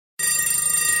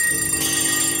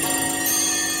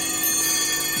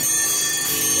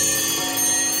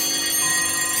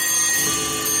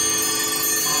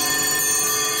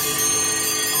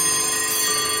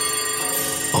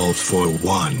All for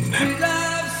one.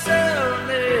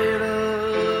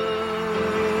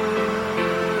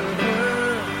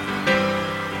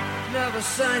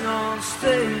 Sang on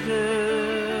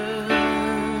stages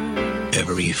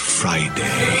every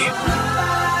Friday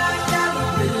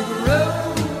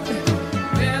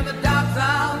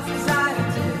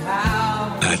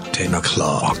at 10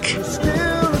 o'clock.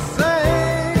 Still the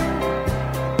same.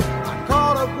 I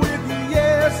caught up with you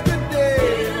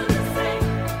yesterday.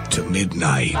 To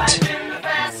midnight. Life in the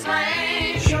fast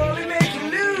lane. Surely make you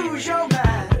lose your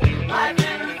mind. Life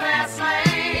in the fast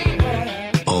lane.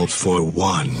 All for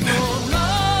one.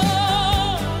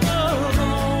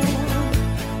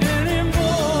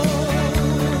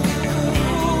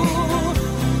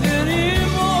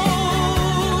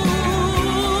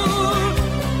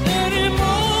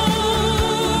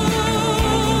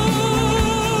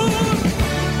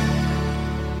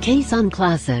 K-Sun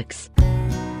Classics.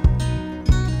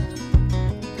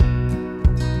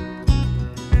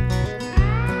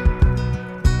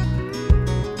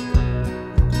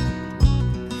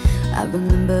 I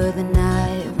remember the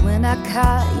night when I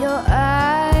caught your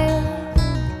eye.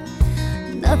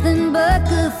 Nothing but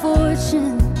good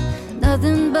fortune,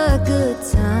 nothing but good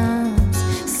times.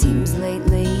 Seems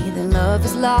lately the love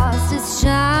has lost its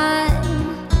shine.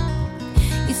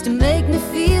 Used to make me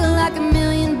feel like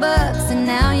 $1,000,000, and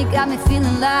now you got me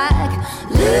feeling like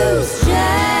loose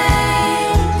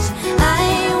change. I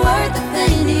ain't worth a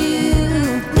thing to you.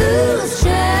 Loose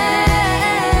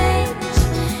change.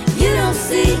 You don't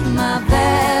see my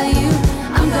value.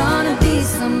 I'm gonna be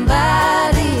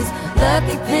somebody's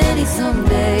lucky penny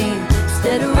someday.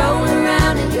 Instead of rolling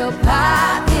around in your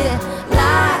pocket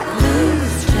like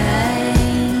loose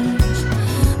change.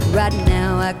 Right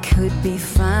now I could be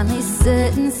finally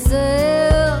setting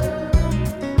sail.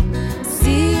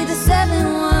 See the seven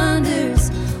wonders,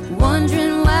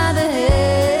 wondering why the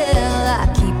hell I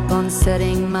keep on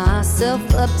setting myself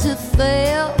up to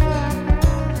fail.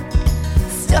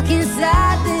 Stuck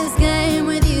inside this game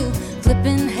with you,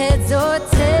 flipping heads or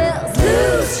tails.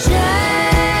 Loose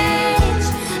change.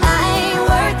 I ain't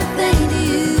worth a thing to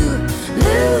you.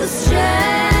 Loose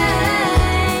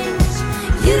change.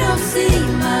 You don't see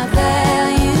my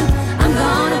value. I'm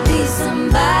gonna be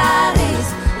somebody's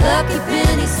lucky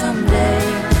penny someday.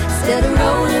 Instead of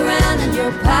rolling around in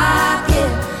your pocket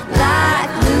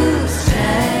like loose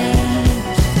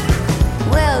change.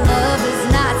 Well, love is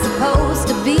not supposed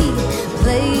to be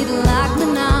played like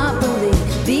Monopoly.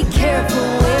 Be careful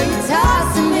where you're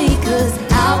tossing me, 'cause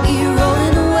I'll be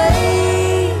rolling away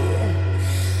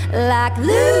like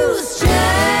loose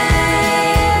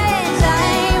change. I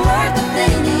ain't worth a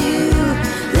thing to you.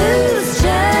 Loose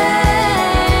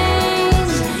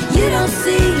change. You don't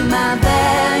see my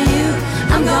value.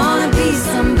 I'm gonna be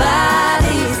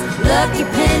somebody's lucky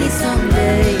penny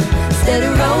someday. Instead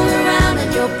of rolling around in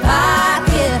your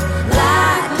pocket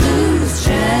like loose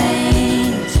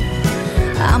change.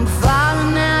 I'm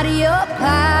falling out of your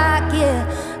pocket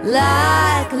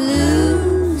like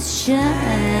loose change.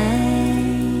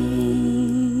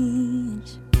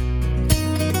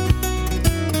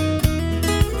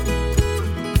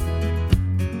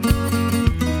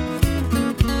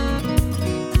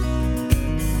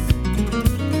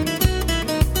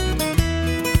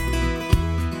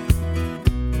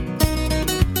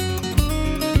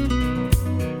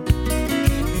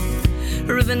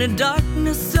 Riven of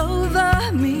darkness over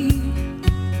me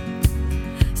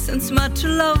since my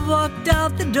true love walked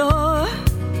out the door.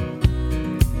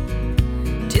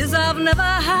 Tears I've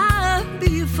never had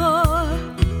before.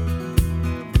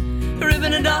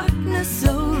 Riven of darkness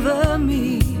over me.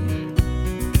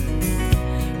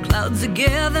 Clouds are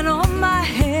gathering on my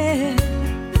head.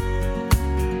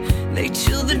 They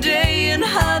chill the day and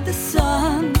hide the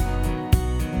sun,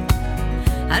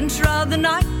 and shroud the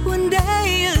night when day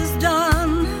is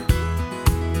done.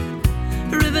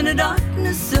 Riven of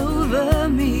darkness over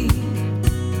me.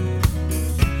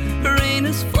 Rain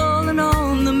is falling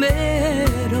on the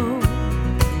meadow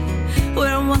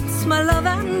where once my love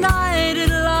and I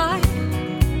did lie.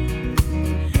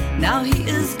 Now he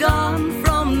is gone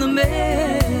from the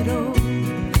meadow.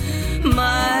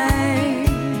 My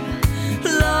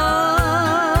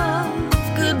love,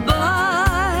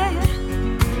 goodbye.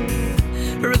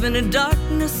 Riven of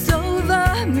darkness over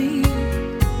me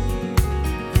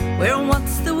where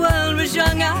once the world was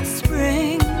young as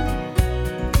spring,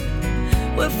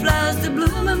 where flowers did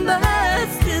bloom and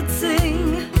birds did sing.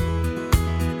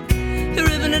 The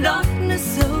ribbon of darkness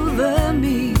over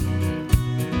me.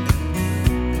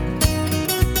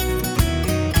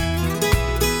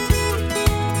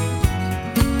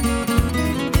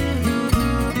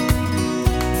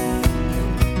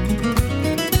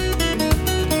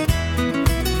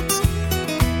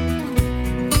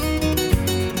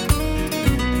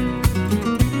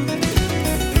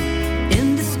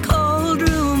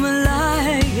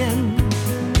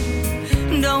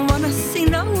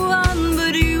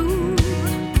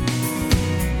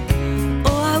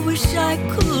 I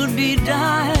could be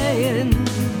dying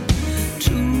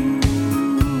to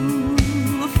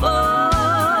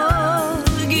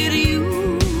forget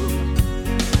you.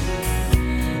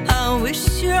 I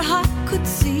wish your heart could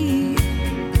see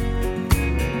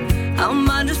how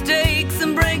my mistakes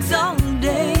and breaks all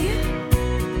day.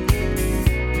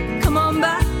 Come on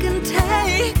back and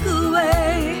take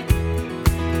away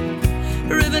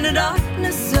ribbon of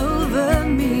darkness over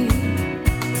me.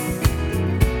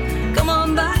 Come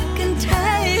on back and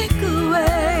take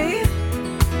away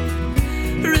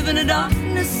ribbon of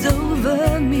darkness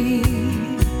over me.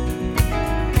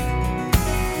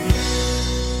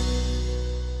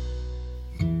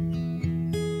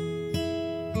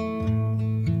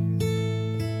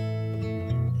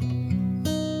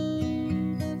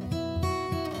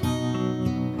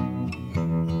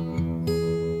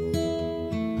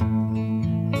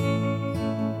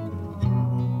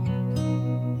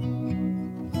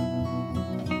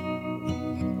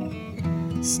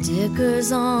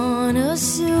 Stickers on a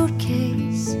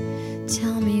suitcase,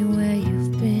 tell me where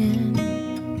you've been.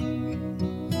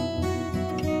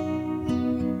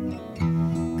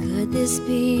 Could this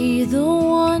be the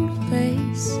one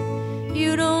place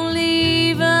you don't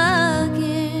leave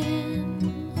again?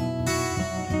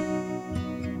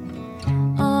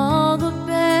 All the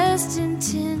best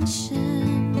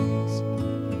intentions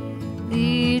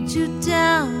lead you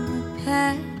down the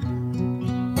path,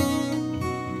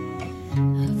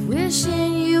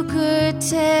 wishing you could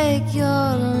take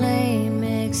your lame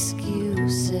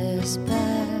excuses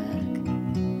back.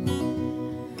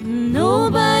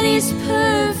 Nobody's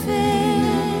perfect.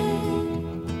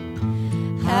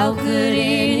 How could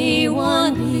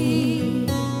anyone be?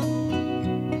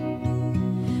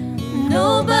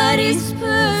 Nobody's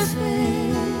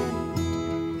perfect,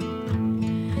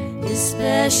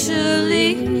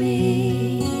 especially me.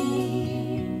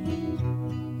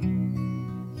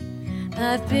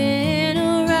 I've been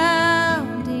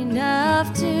around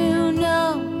enough to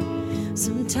know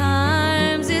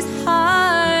sometimes it's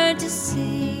hard to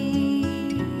see.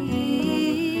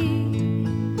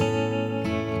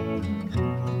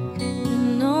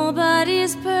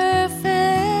 Nobody's perfect.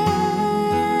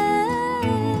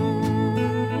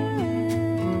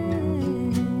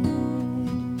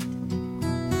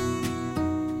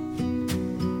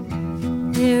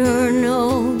 There are no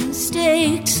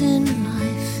mistakes in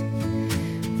life,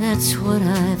 that's what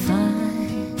I find.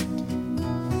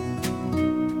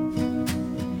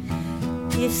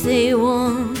 If they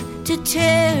want to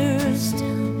tear us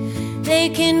down, they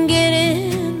can get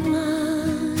in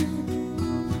line.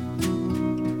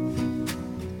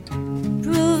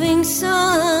 Proving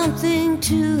something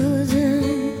to them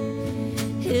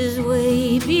is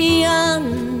way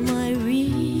beyond my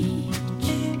reach.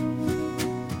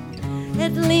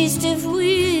 At least if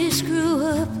we screw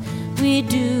up, we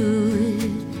do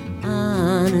it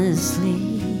honestly.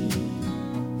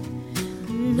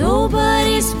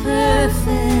 Nobody's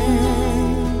perfect.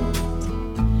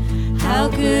 How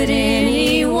could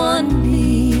anyone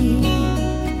be?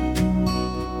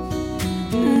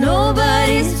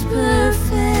 Nobody's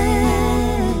perfect,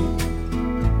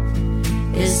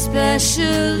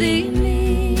 especially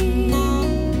me.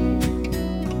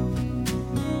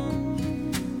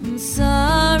 I'm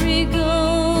sorry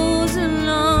goes a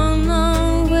long,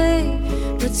 long way,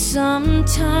 but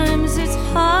sometimes it's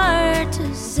hard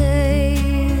to say.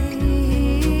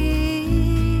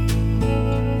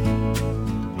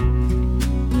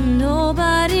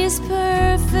 Nobody's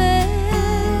perfect.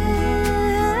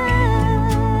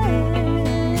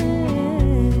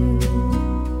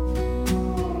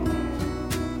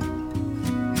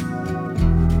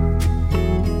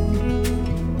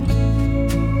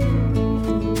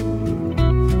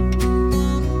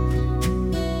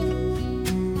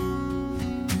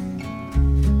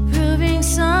 Proving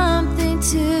something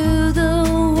to the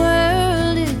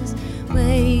world is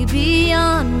way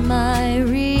beyond my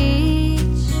reach.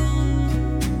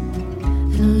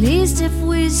 At least if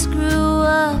we screw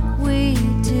up, we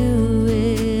do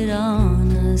it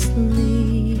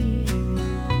honestly.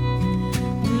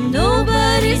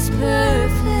 Nobody's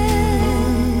perfect.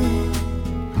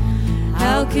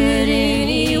 How could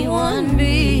anyone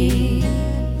be?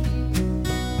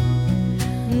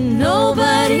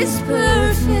 Nobody's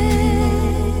perfect,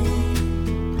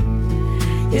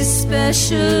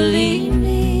 especially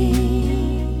me.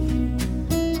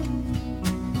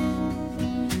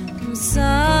 I'm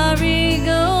sorry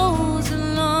goes a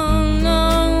long,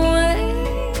 long way,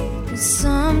 but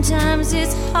sometimes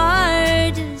it's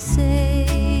hard to say.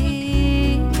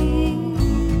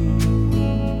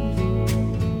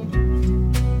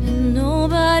 And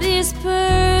nobody's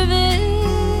perfect.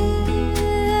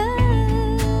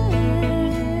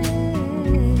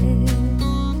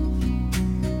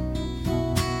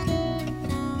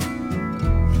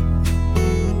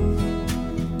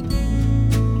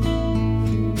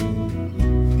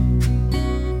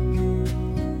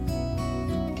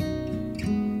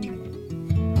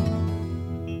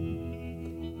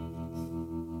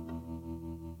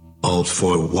 all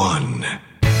for one.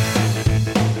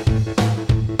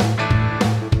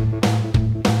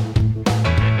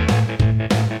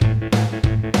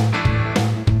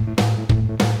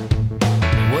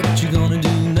 What you gonna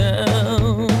do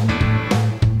now?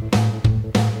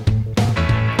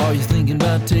 Are you thinking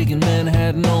about taking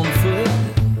Manhattan on foot?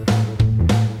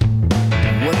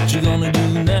 What you gonna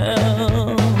do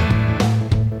now?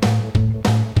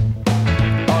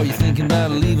 Are you thinking about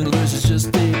leaving versus just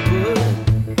stay put?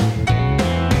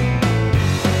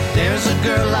 There's a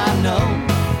girl I know,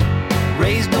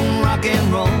 raised on rock and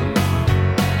roll,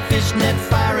 fishnet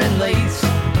fire and lace,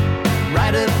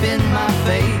 right up in my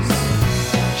face.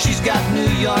 She's got New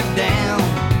York down,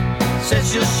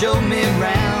 says she'll show me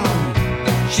round.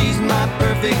 She's my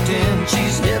perfect 10,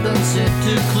 she's heaven sent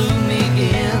to clue me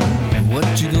in.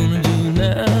 What you gonna do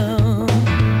now?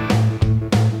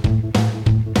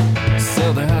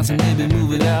 Sell the house and maybe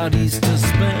move it out east to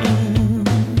Spain.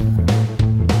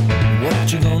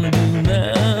 What you gonna do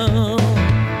now?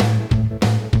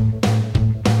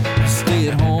 Stay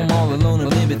at home all alone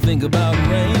and maybe think about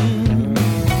rain.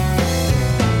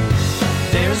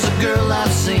 There's a girl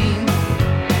I've seen,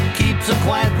 keeps a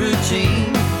quiet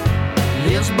routine,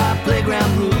 lives by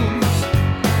playground rules,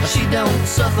 she don't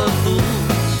suffer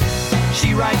fools.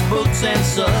 She writes books and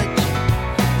such,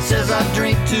 says I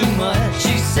drink too much.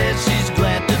 She says she's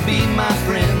glad to be my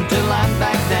friend till I'm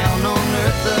back down on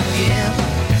earth again.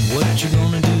 What you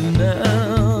gonna do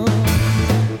now?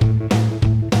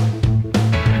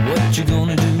 What you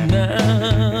gonna do now?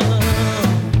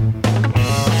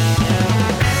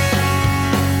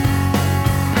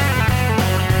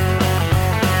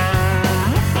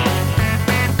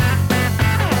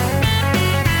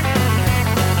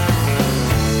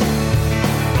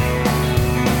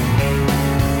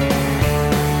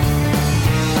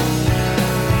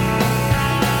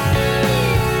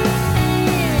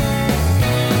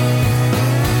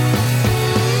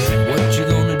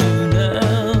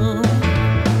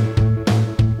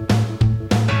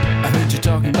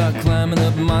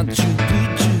 Machu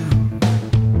Picchu.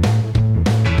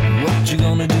 What you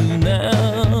gonna do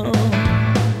now?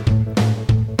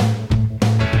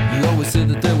 You always said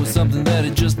that there was something that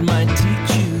it just might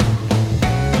teach you.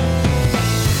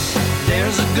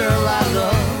 There's a girl I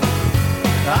love,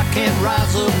 I can't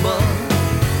rise above.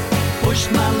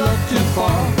 Pushed my love too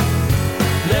far,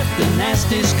 left a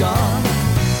nasty scar.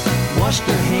 Washed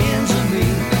her hands of me,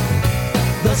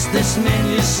 thus this man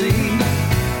you see.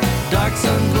 Dark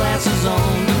sunglasses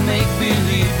on to make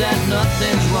believe that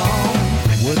nothing's wrong.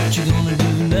 What you gonna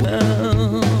do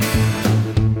now?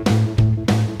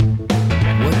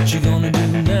 What you gonna do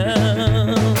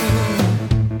now?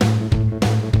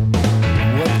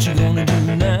 What you gonna do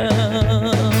now?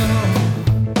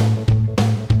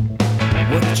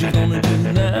 What you gonna do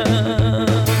now?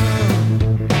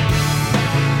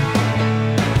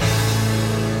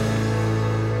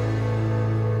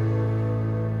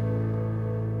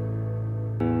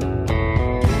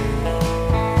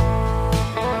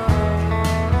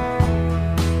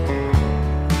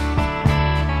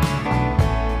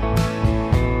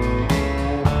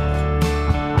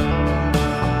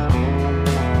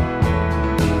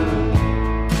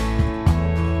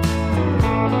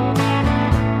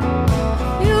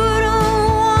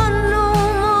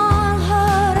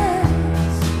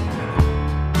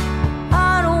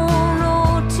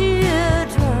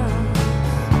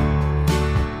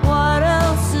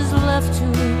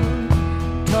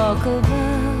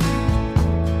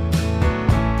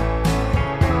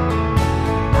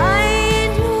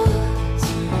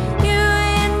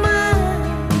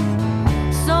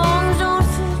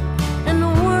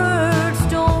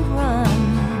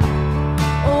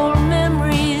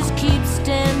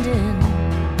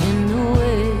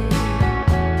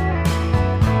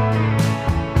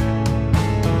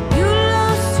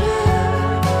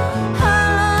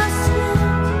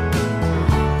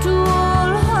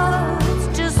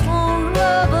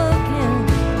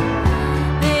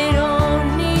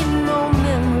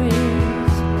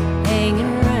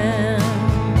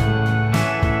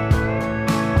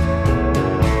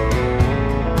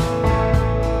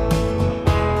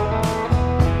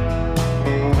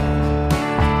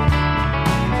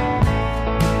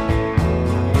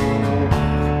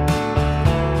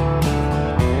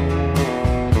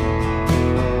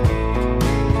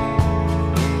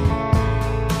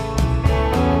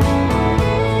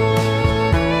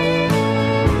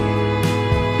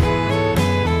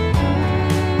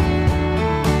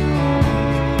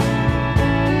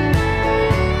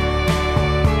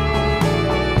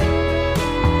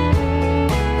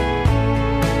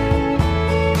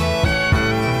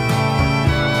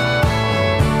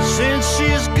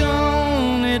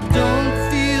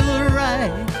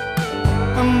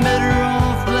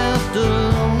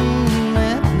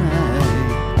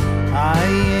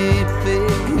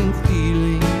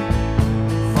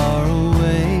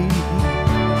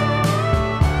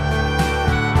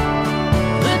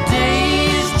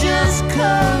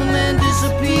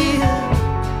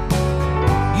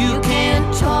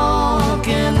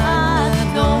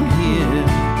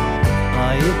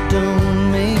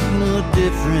 a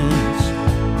difference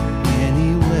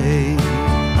anyway.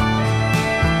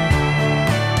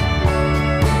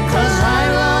 'Cause I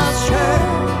lost her,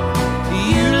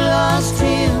 you lost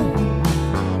him.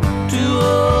 Two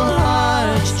old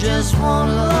hearts just want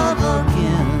love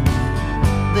again.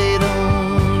 They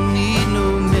don't need no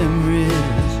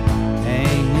memories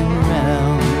hanging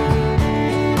around.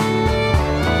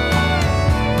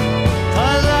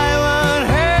 'Cause I want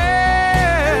her,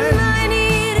 I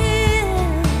need him.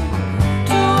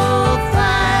 Two old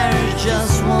fires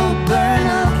just won't burn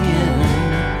again.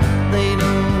 They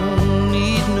don't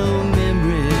need no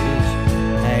memories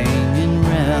hanging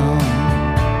around.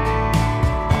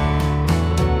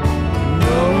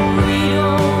 No, we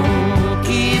don't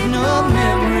keep no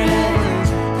memories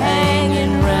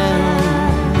hanging around.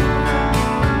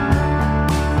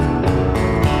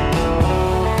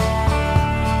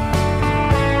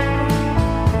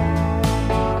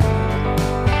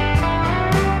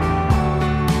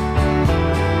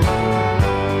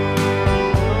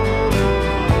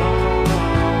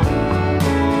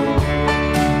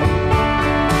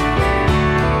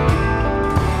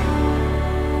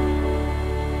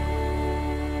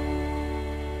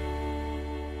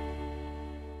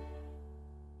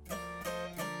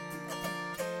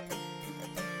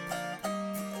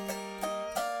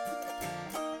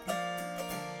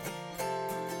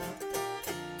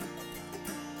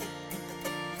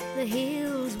 The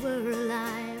hills were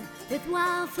alive with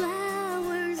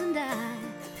wildflowers, and I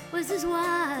was as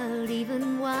wild, even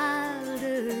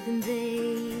wilder than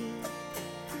they.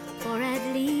 Or at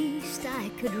least I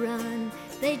could run.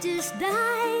 They just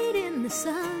died in the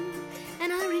sun, and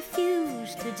I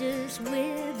refused to just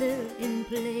wither in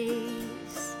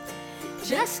place.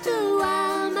 Just a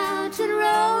wild mountain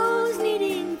rose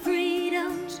needing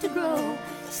freedoms to grow.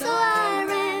 So I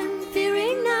ran,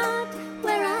 fearing not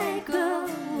where I'd go.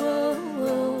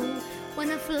 When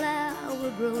a flower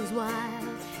grows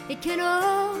wild, it can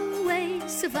always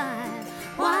survive.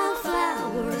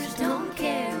 Wildflowers don't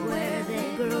care where they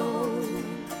grow.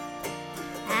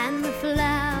 And the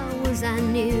flowers I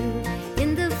knew in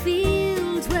the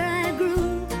fields where I grew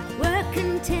were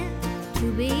content to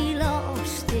be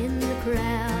lost in the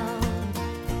crowd.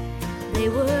 They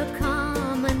were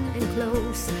common and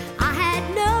close. I had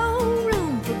no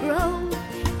room to grow,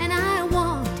 and I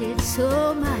wanted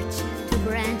so much to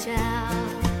branch out.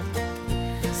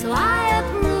 So I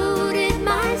uprooted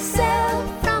myself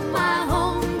from my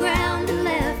home ground and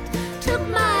left. Took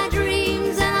my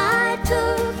dreams and I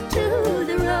took to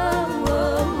the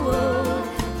road.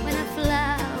 When a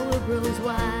flower grows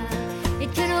wild,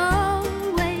 it can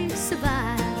always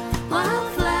survive.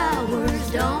 Wildflowers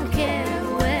don't care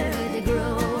where they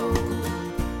grow.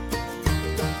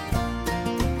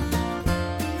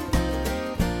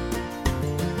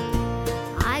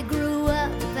 I grew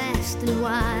up fast and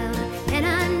wild, and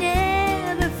I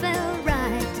never felt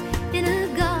right in a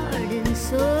garden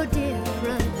so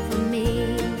different from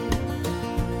me.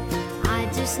 I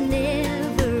just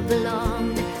never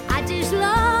belonged. I just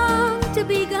longed to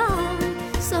be gone.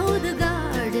 So the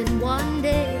garden one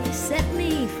day set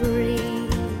me free.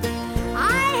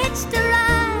 I hitched a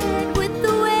ride with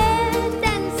the wind,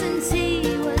 and since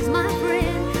he was my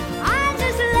friend, I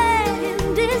just let him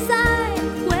decide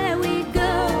where we'd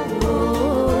go.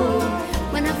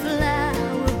 When a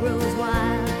flower grows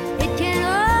wild, it can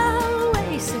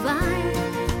always survive.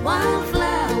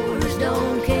 Wildflowers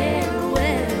don't care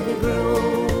where they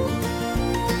grow.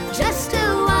 Just a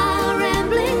wild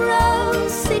rambling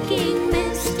rose, seeking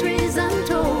mysteries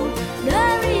untold. No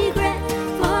regret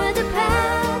for the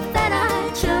path that I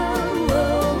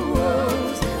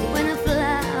chose. When a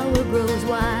flower grows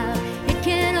wild, it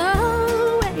can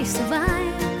always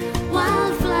survive.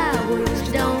 Wildflowers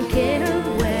don't care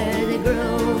where they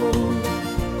grow.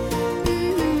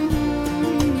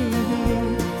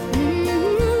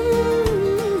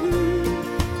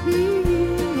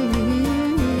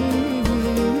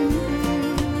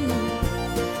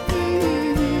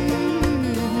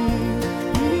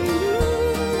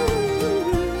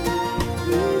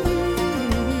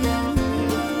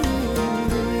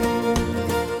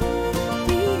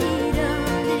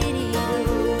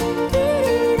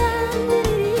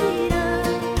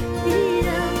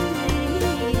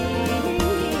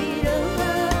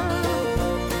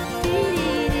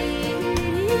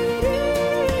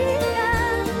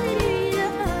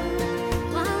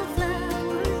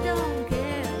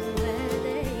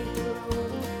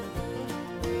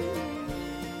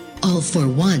 All for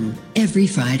One, every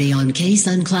Friday on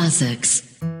K-Sun Classics.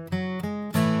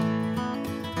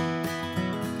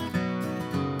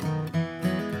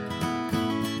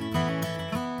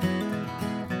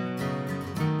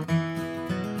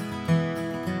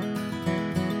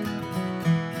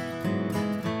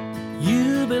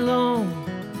 belong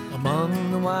among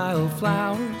the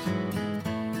wildflowers.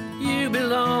 You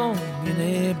belong in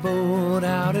a boat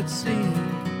out at sea.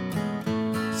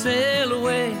 Sail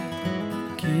away,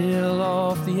 kill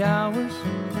off the hours.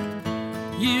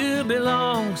 You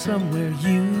belong somewhere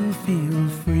you feel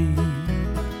free.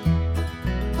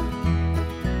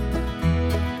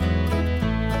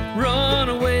 Run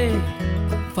away,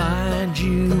 find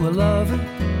you a lover.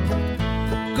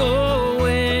 Go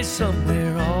away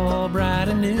somewhere all bright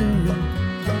and new.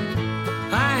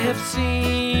 I have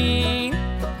seen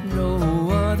no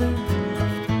other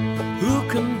who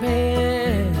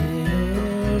compares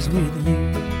with you.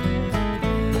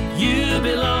 You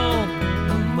belong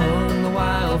among the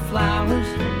wildflowers.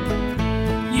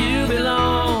 You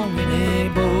belong in a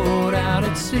boat out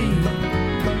at sea.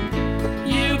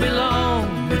 You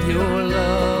belong with your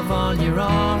love on your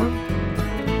arm.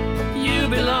 You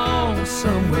belong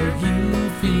somewhere you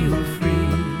feel free.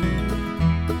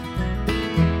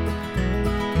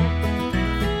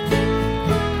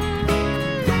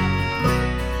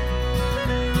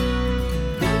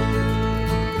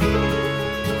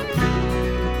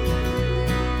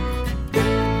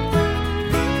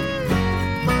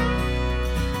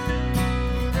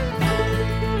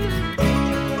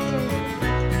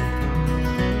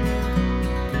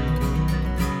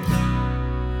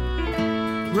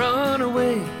 Run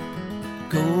away,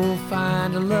 go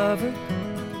find a lover.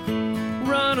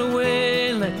 Run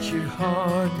away, let your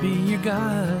heart be your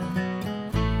guide.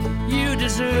 You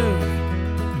deserve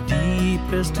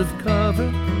deepest of cover.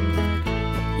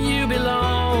 You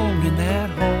belong in that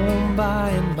home by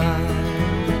and by.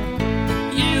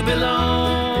 You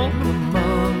belong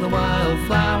among the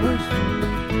wildflowers.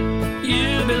 You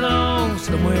belong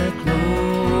somewhere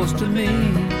close to me,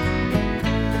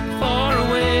 far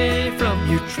away from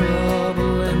your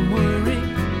trouble and worry.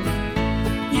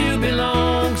 You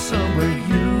belong somewhere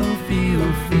you feel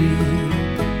free.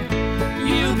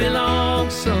 You belong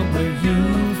somewhere you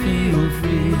feel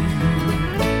free.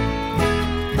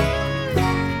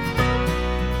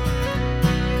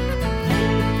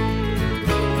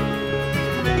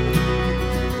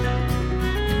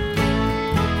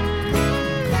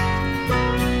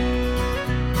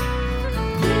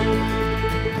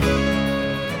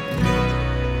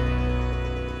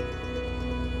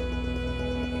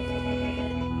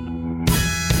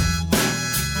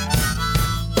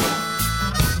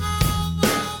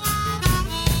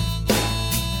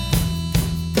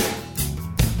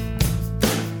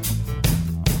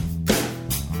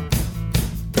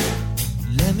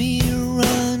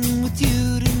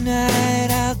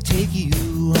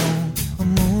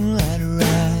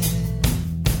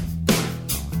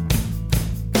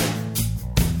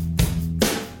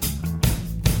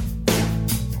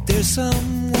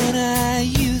 Someone I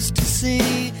used to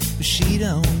see, but she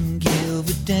don't give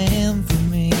a damn for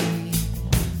me.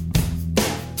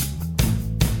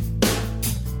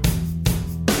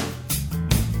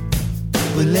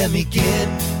 But let me get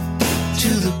to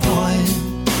the point.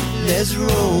 Let's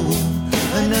roll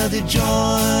another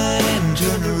joint and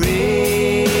turn the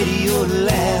radio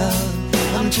loud.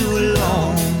 I'm too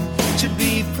alone to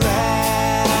be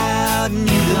proud, and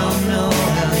you don't know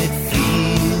how it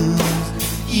feels.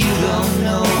 You don't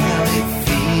know how it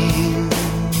feels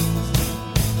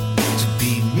to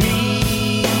be me.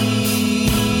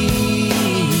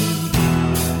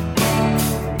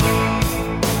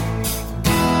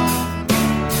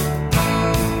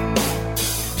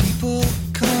 People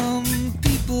come,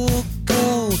 people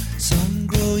go. Some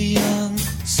grow young,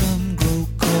 some grow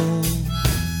cold.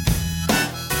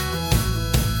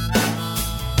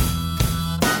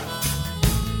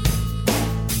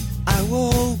 I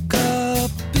woke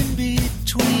up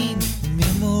between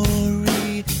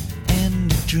memory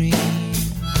and a dream.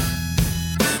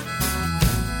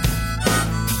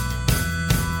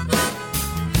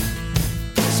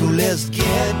 So let's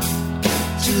get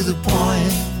to the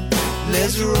point.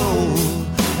 Let's roll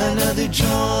another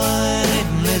joint.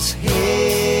 Let's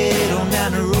head on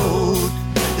down the road.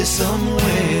 There's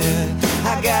somewhere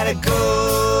I gotta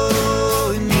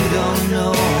go, and you don't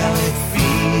know how it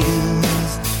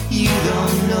feels. You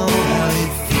don't know how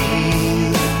it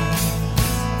feels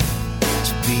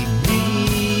to be me.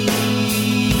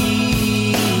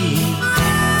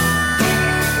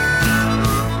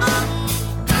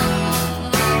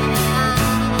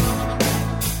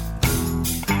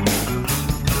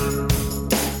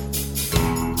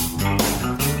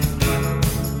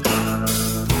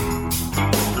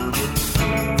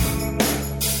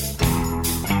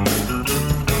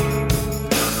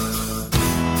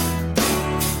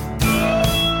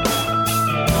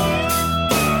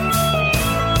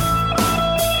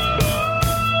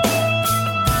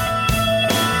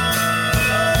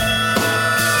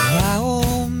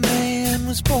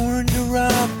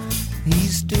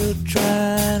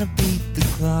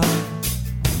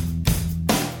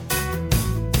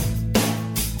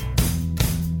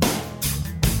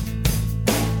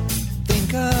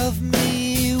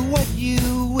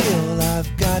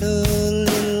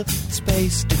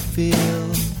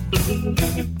 feel.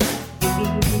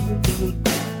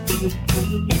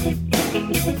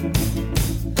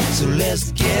 So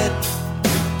let's get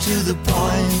to the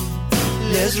point.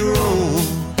 Let's roll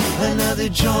another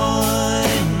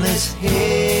joint. Let's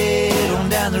head on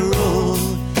down the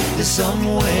road to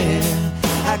somewhere.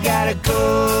 I gotta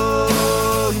go.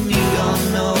 You don't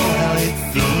know how it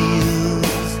feels.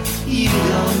 You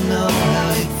don't know how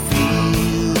it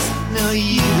feels. No,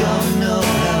 you don't know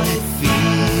how it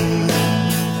feels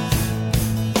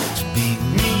to be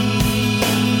me.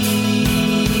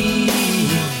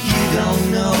 You don't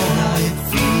know how it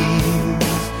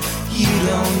feels. You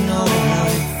don't know how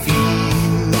it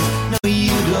feels. No,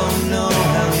 you don't know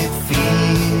how it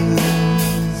feels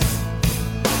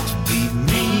to be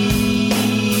me.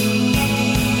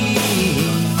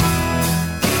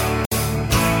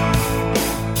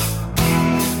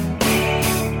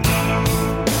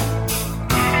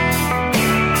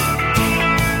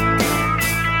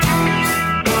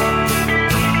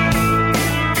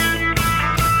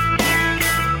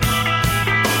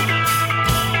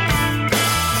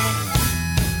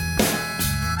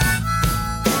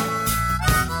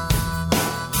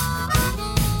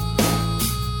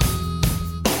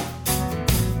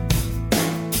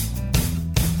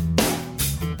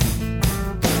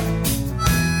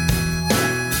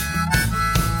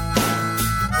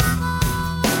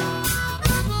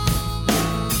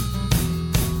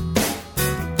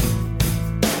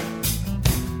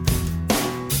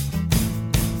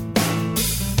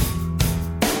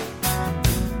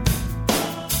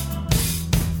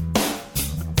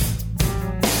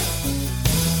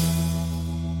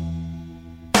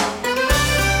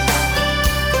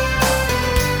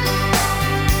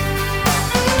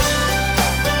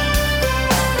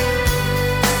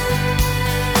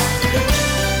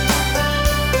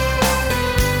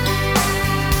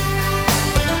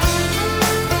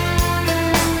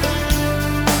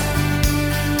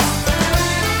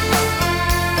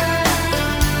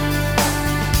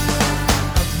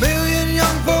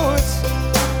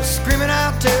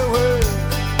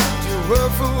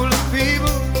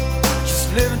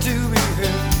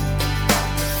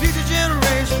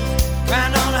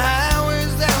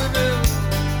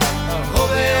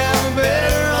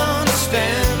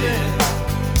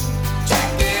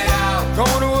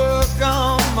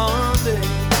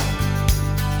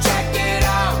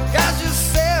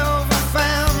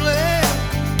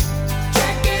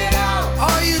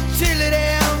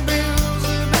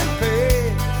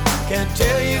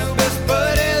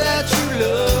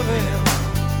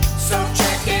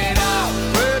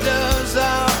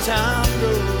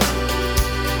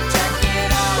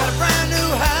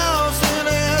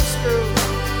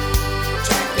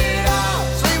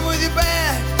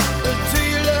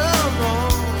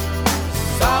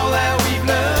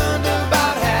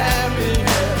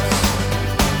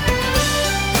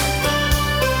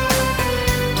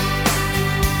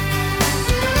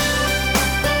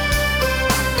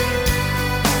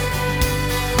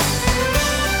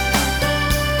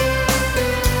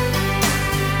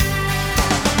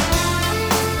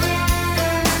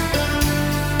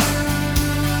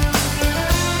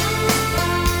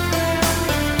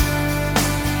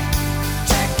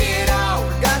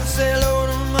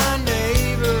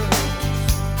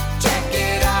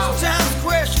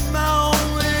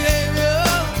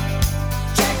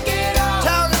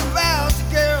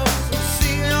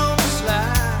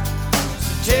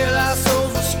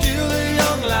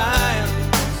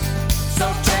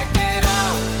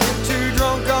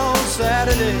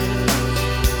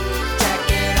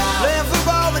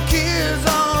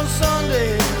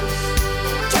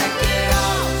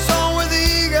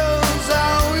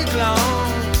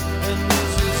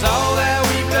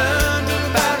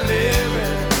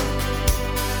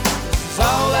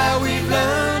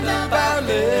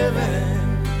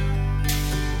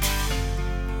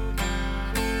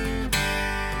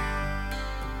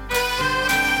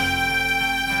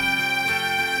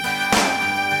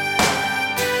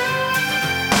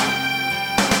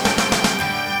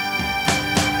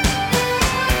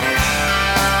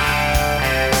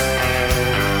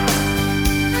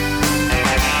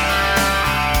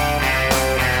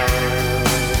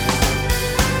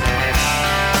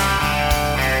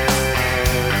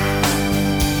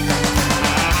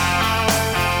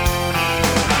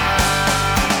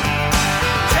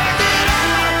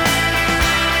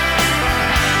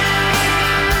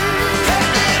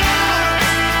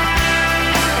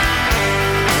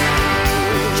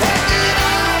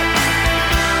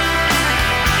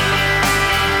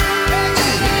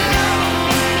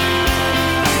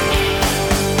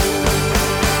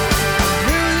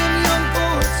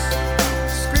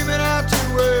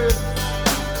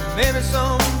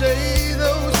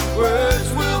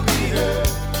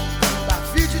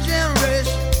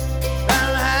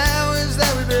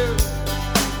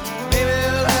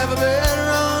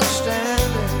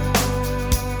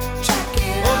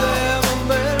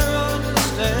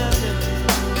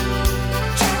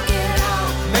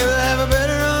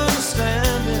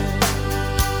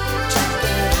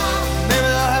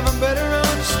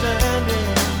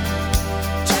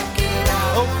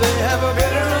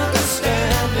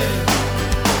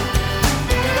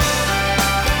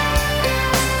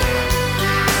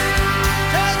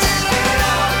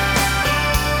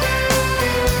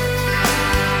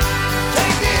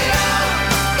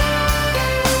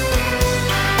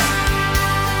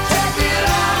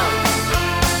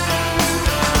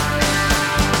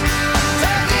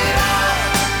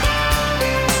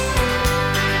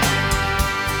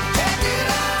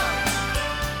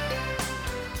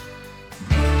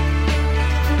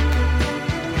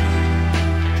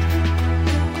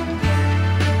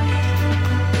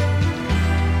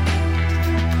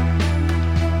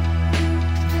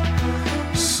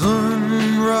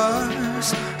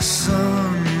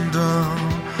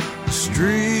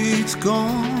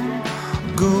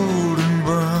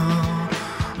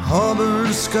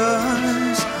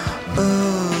 skies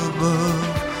above.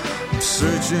 I'm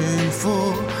searching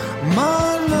for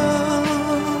my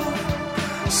love,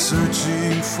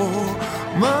 searching for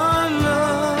my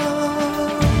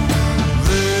love.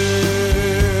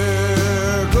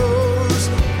 There goes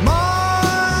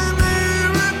my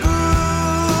miracle,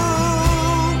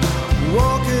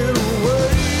 walking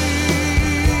away,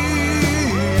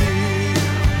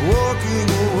 walking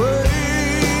away.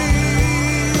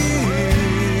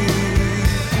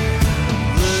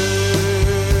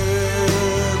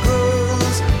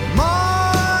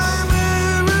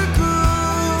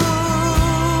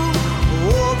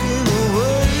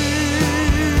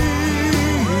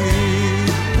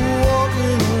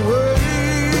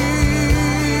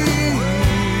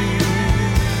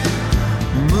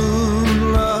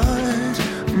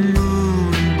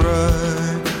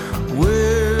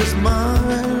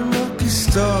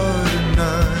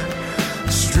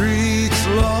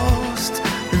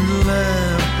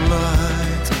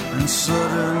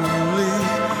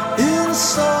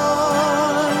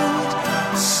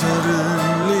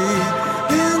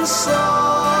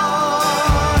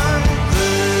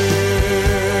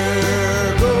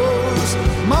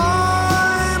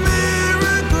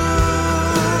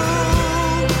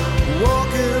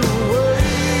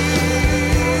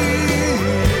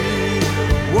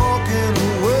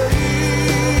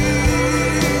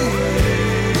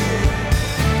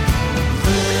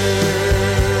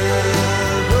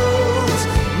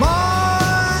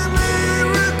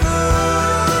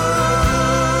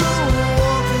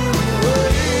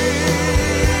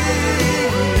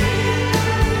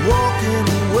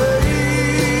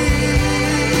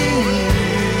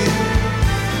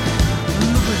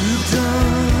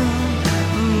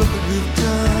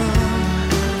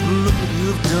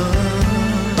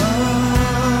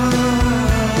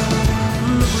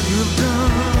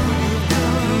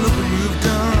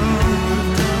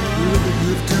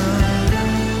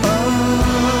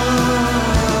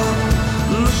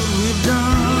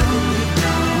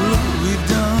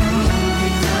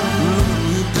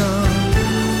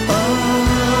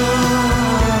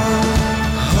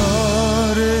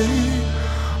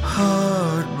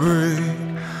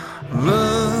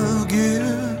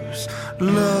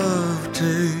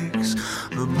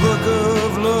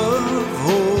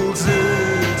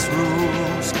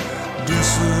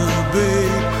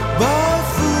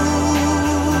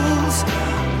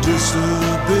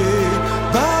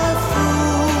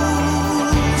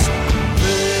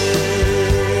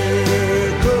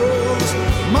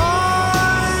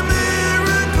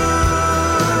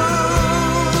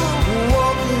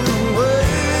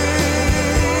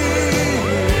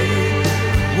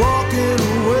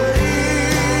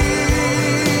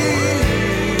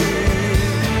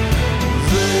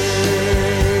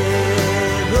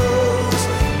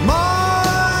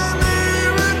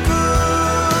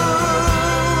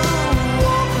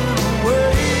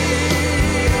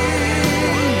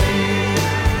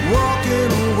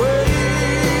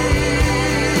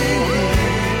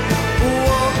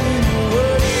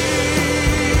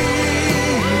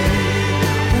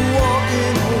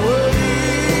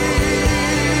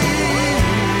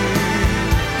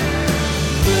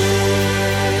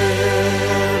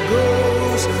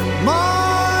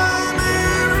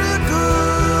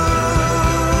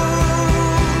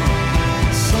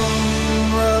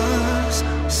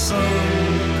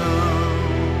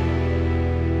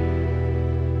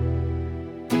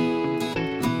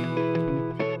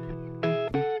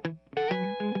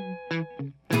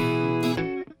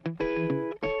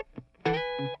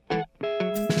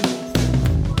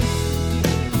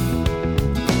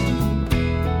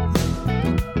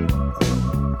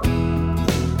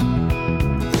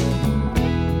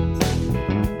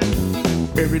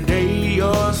 Every day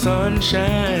your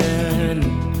sunshine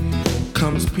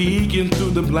comes peeking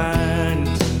through the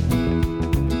blinds.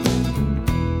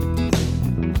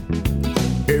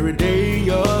 Every day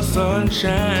your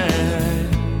sunshine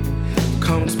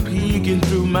comes peeking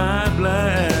through my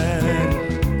blind.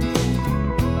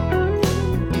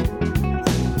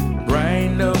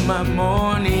 Brighten up my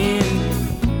morning,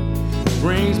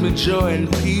 brings me joy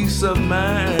and peace of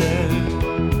mind.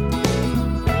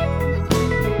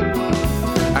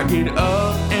 I get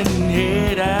up and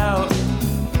head out,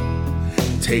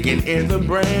 taking in the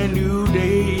brand new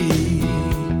day.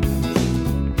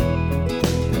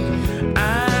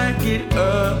 I get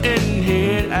up and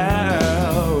head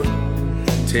out,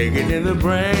 taking in the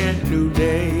brand new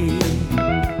day.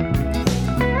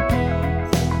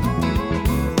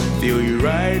 Feel you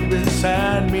right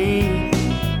beside me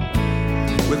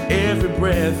with every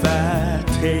breath I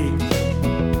take.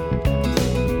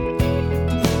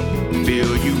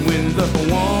 Feel you in when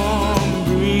the warm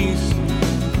breeze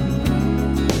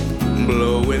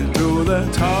blowing through the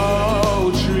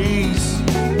tall trees.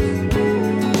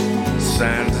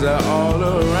 Signs are all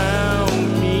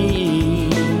around me.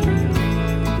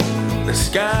 The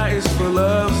sky is full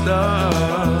of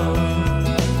stars.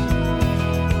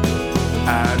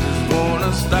 I just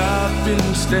wanna stop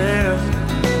and stare.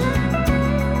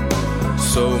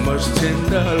 So much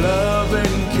tender love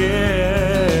and care.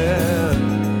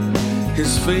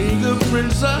 His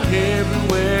fingerprints are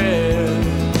everywhere.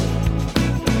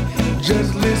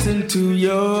 Just listen to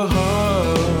your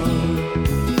heart.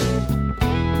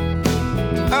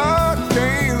 I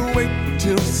can't wait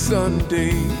till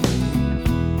Sunday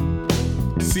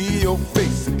to see your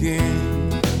face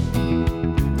again.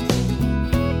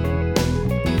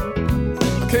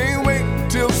 I can't wait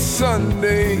till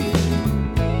Sunday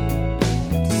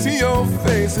to see your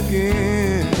face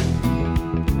again.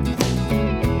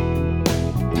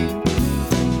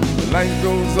 The light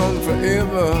goes on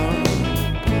forever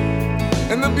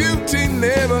and the beauty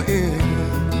never ends.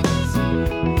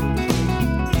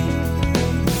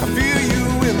 I feel you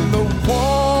in the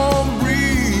warm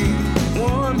breeze,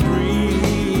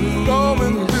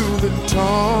 blowing through the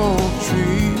tall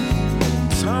trees.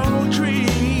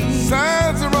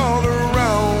 Signs are all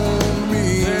around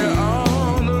me. They're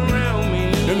all around me.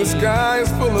 And the sky is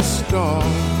full of stars.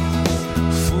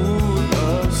 Full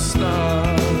of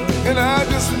stars. And I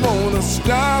just wanna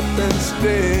stop and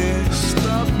stare.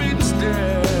 Stop and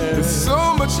stare. There's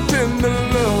so much tender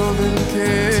love and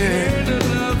care. Tender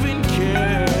love and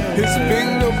care. His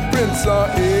fingerprints are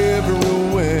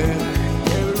everywhere.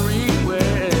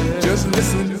 Everywhere. Just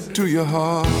listen to your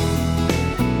heart.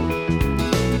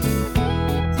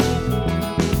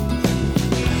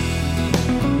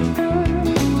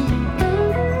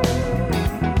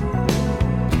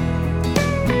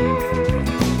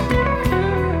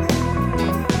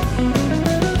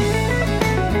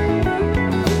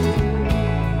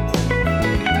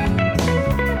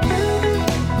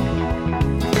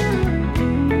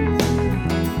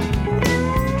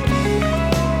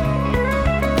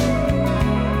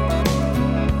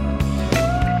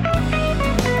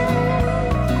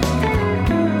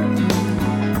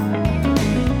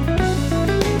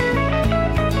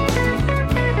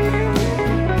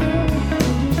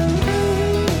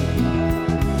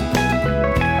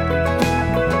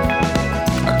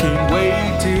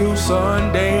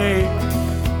 Sunday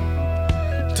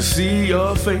to see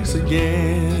your face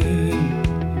again.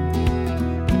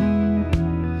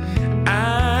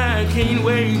 I can't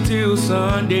wait till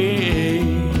Sunday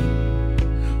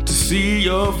to see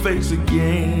your face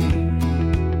again.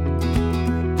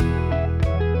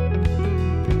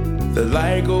 The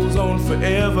light goes on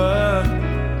forever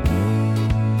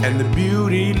and the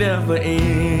beauty never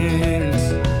ends.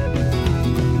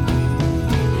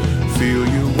 Feel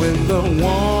you in the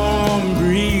warm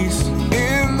breeze,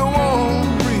 in the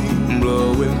warm breeze,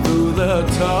 blowing through the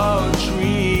tall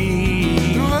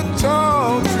trees. Through the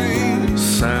tall trees.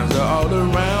 Signs are all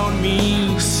around me.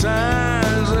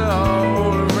 Signs are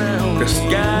all around. The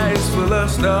sky is full of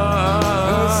stars.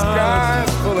 And the sky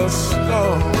is full of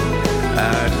stars.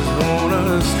 I just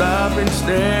wanna stop and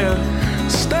stare.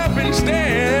 Stop and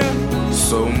stare.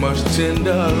 So much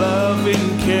tender love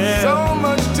and care. So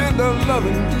much tender love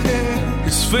and care.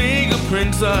 His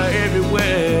fingerprints are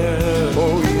everywhere.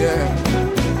 Oh yeah.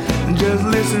 Just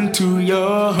listen to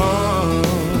your heart.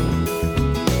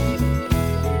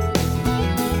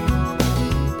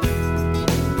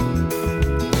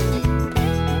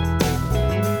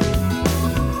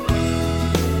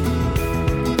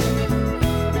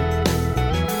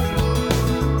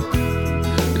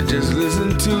 Just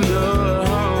listen to your heart.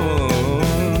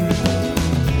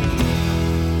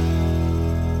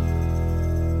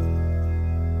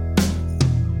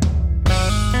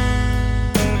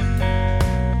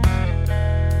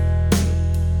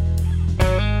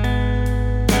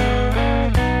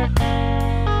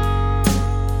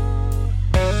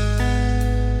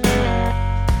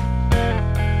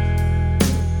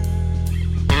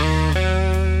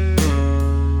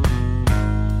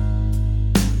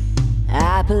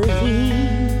 I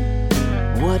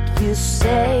believe what you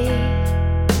say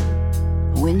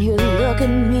when you look at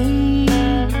me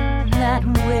that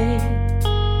way.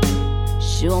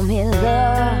 Show me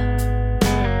love,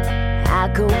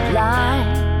 I go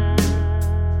blind,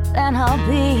 and I'll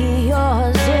be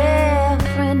yours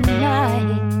every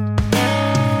night.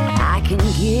 I can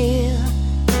give,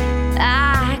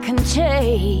 I can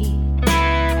take,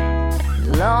 as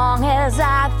long as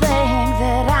I think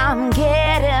that I'm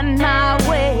getting my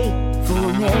way.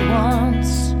 Fool me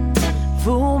once,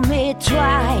 fool me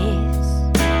twice,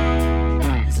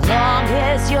 as long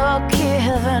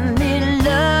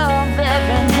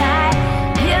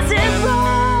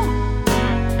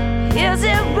Is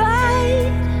it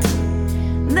right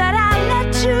that I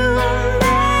let you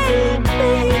make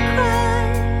me cry?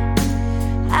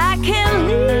 I can't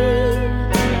leave,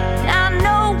 I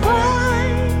know why.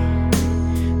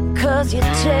 'Cause you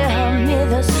tell me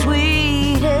the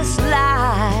sweetest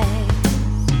lies.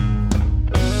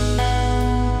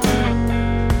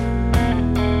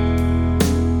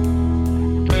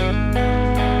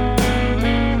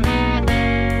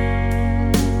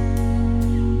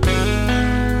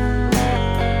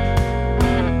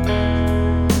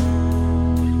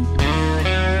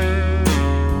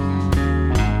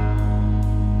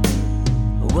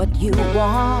 What you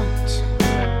want,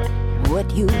 what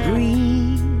you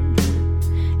breathe,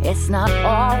 it's not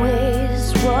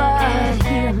always what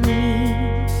you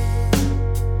need.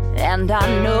 And I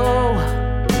know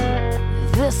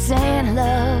this ain't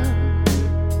love.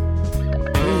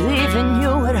 Leaving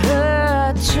you would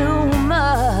hurt too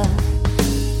much.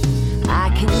 I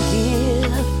can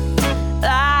give,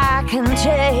 I can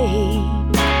take,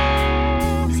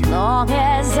 as long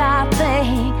as I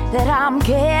think that I'm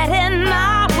getting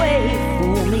my way.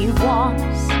 Fool me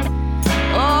once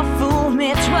or fool me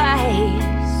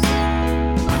twice,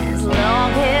 as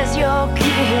long as you're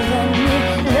giving me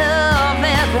love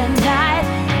every night.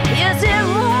 Is it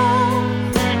wrong?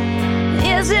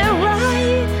 Is it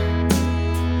right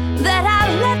that I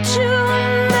let you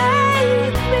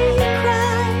make me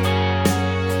cry?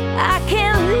 I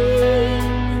can't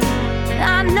leave,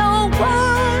 I know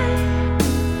why.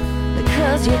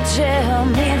 Because you tell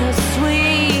me the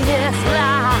sweetest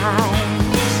lies.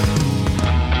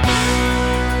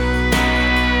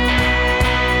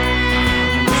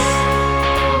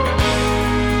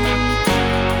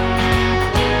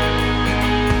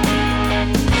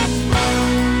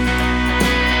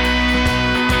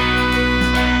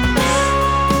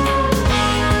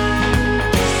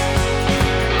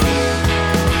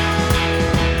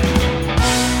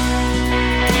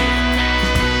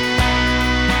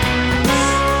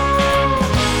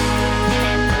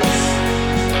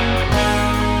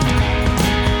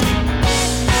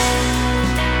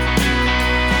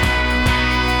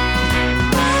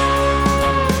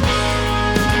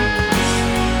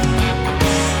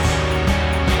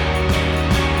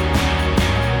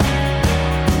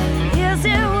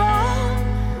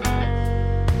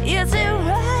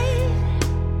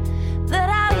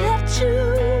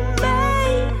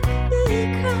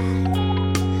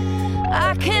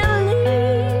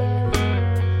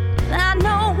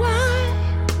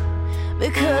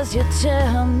 You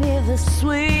tell me the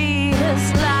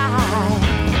sweetest lie.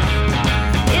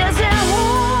 Is it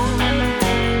wrong?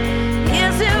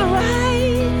 Is it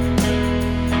right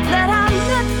that I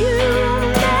let you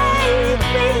make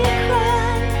me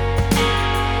cry?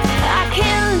 I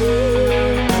can't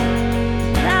leave,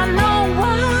 I know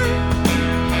why.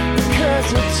 Because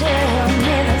you tell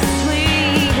me the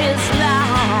sweetest lie.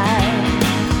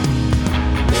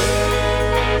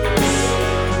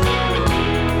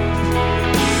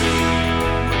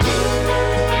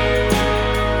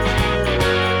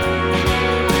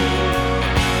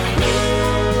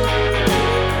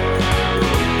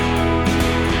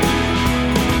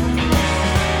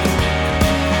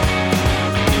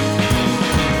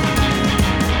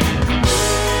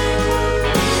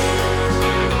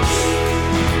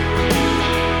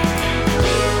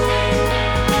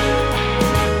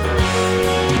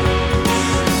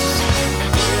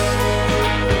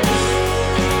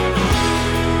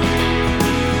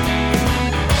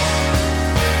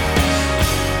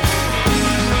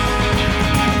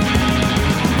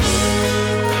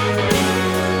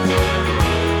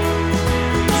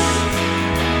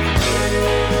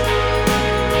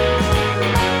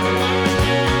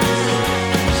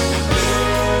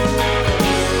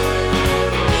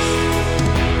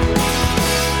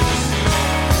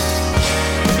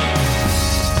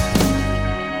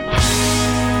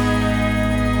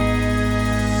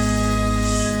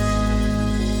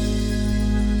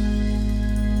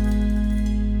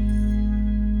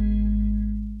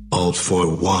 For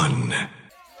one.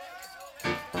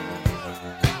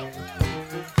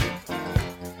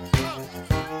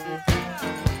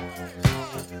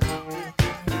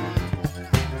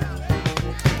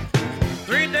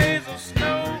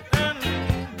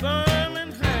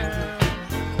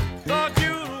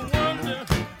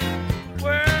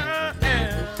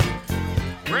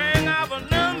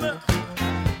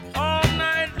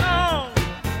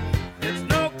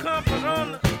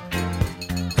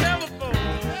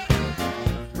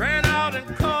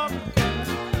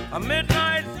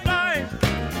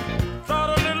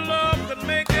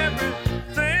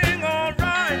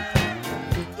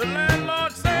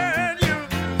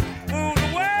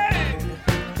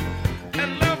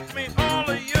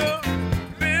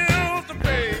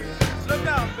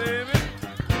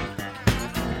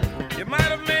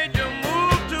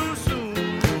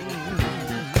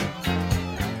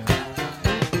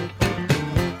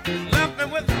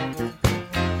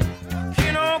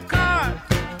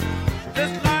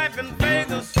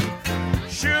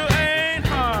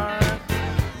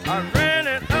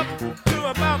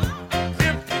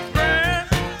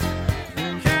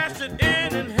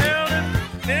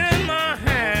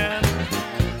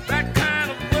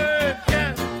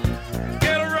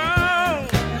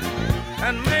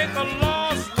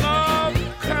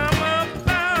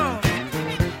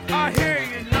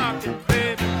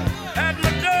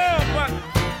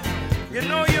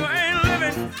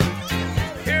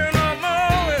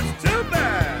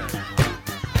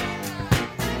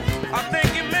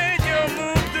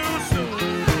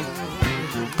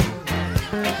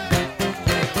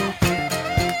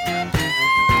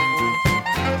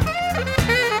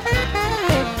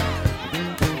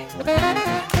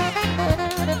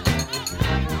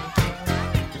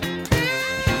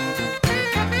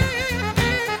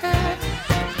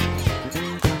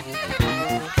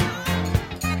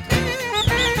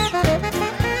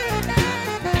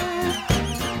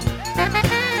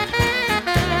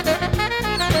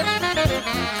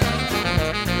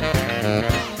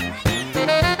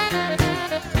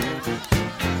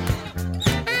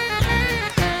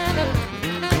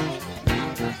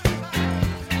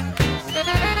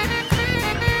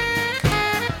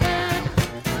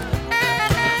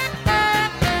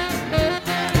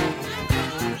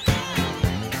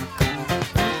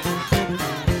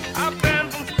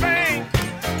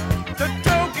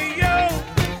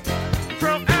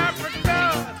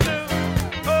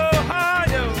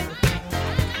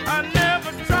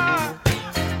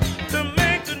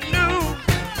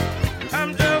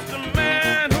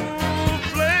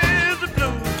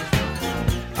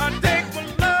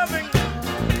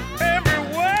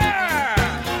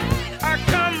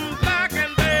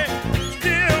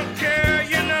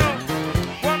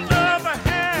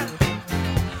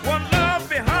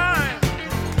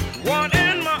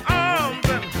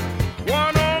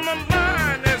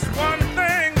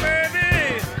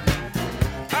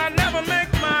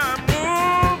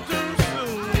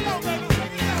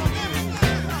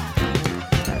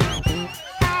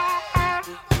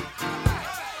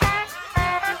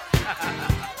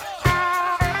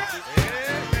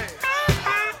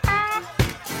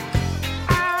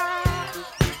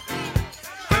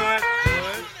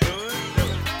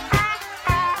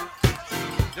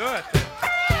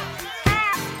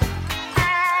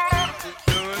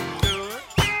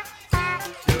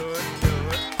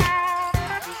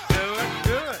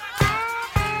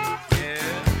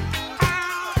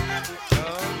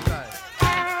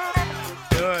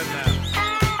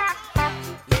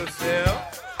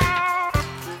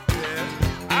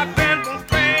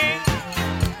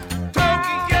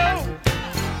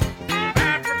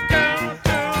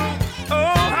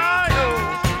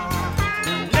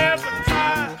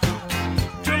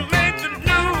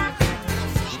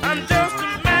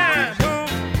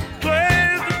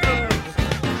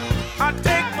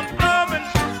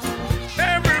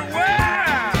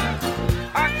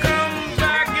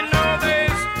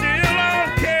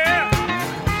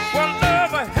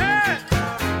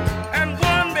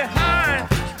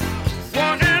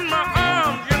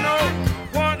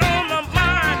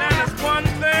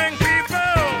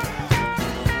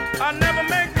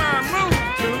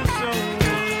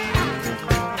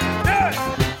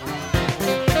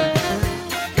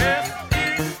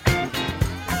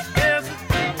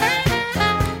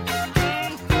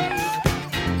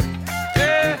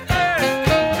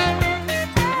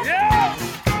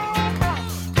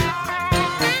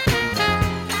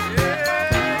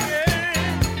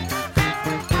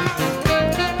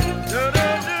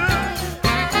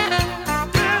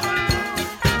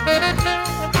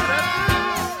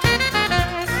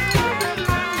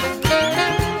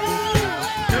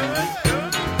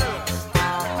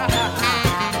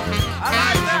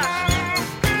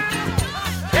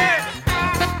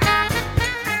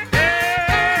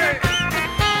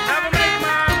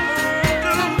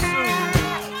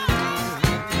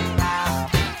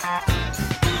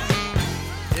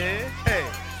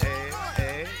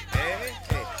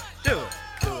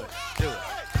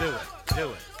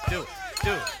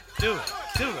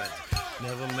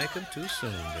 second too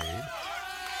soon, babe.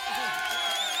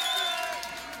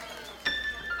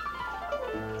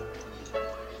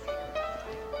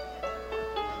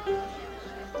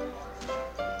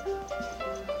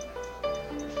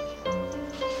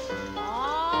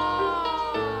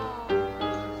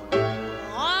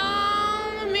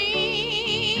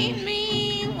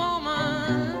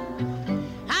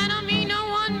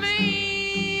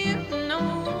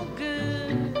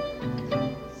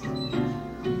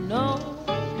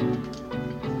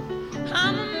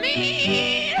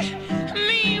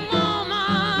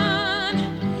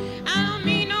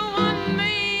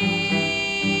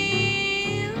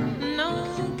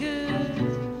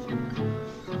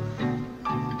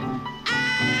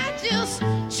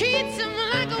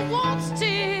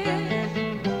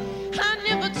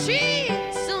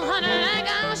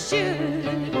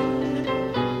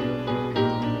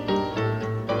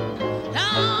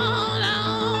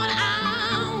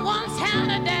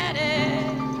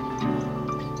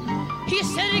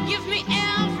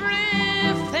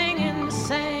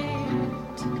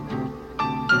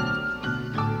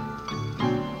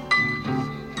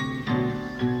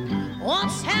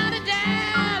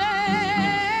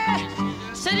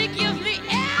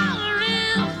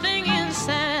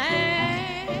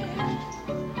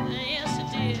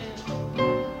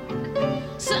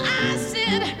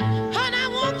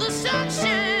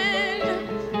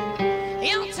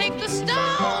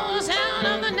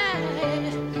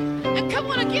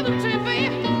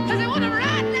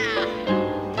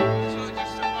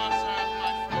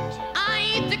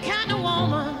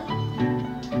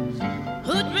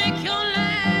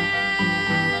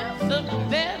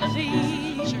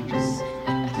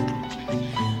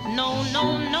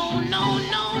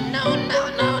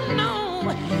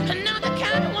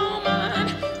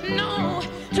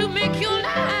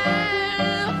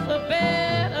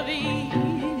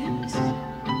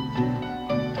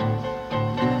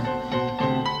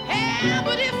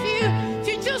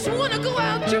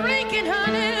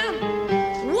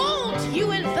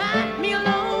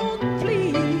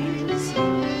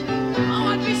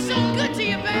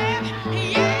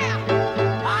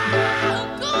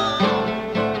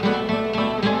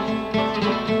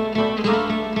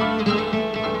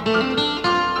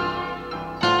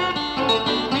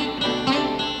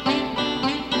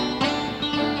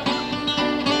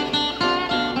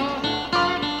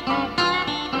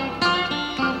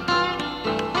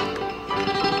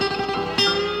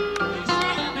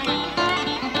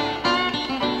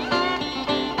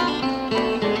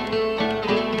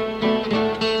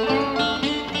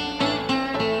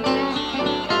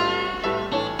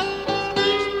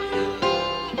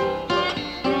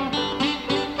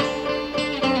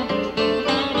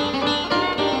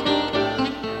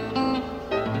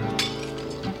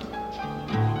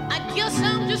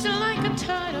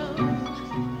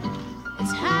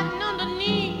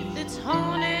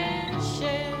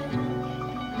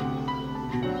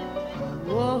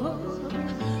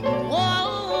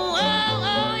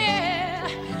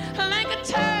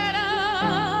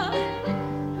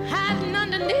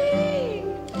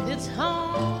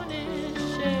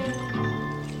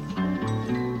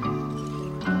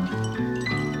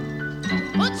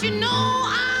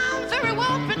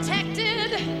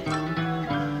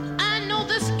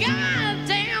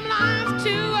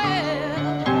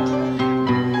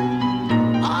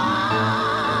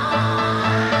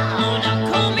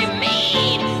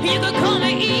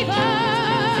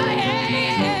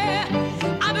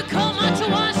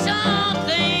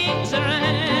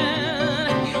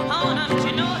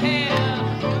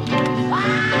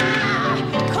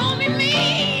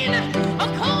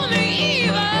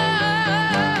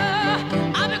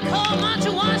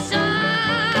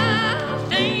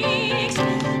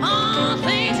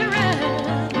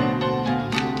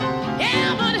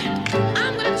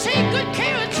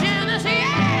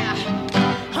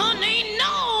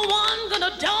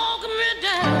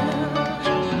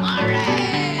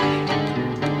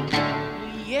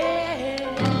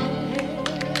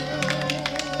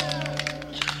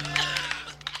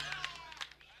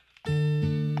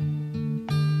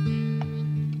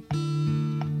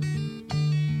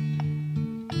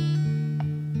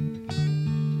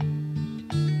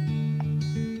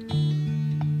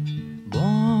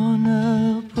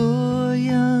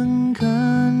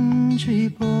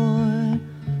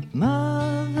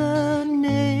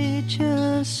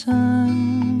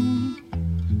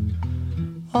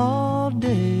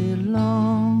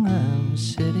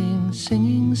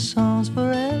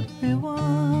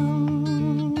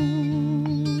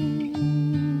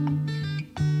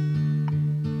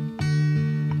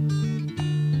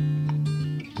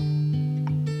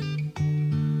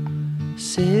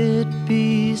 Say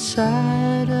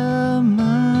beside a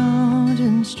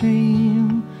mountain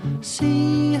stream,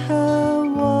 see her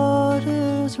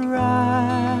waters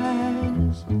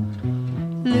rise.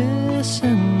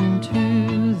 Listen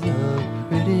to the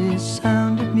pretty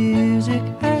sound of music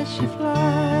as she flies.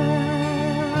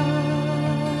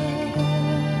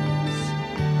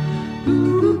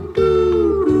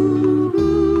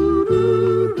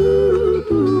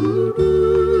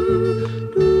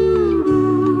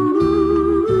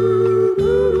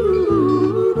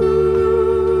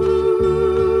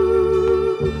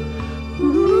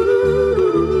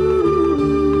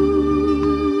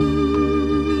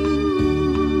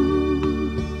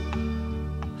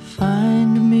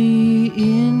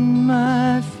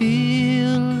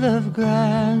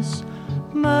 Grass,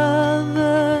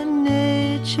 Mother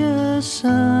Nature's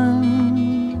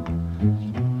son,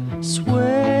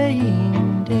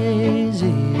 swaying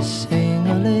daisies sing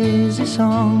a lazy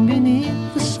song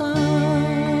beneath the sun.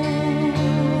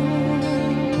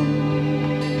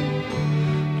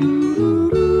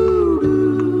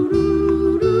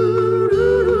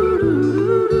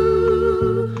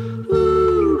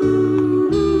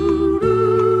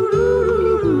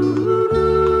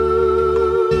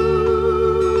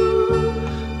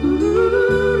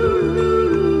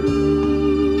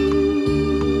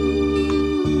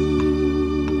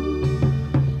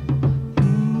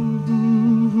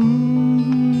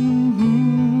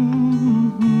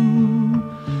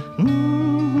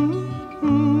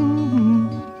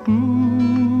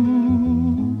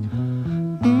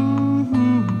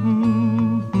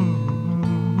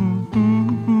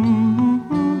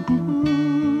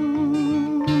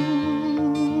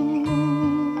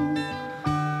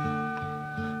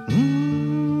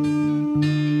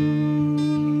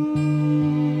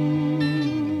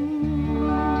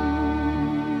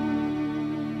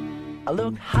 I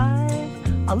look high,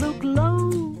 I look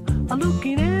low, I'm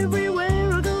looking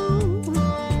everywhere I go,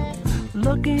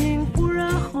 looking for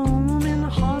a home in the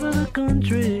heart of the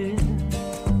country.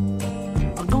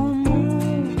 I'm gonna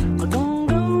move, I'm gonna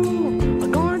go,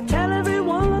 I'm gonna tell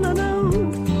everyone I know,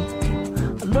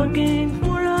 I'm looking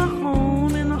for a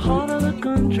home in the heart of the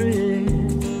country.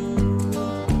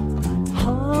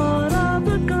 Heart of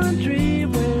the country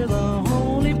where the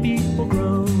holy people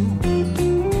grow.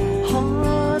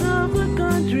 Heart of the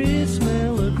country,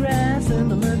 smell the grass and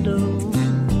the meadow.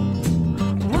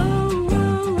 Whoa,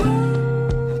 whoa,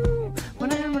 whoa.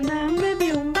 Whenever now,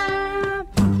 maybe I'm back.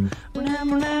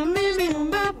 Whenever now, maybe I'm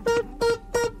back.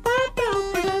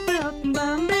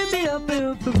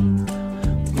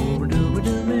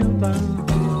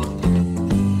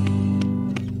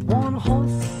 Want a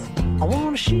horse, I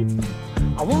want a sheep,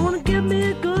 I want to give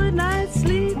me a good night's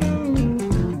sleep.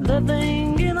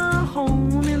 Living in a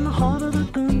home in the heart of the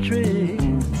country.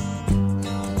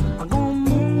 I'm gonna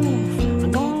move,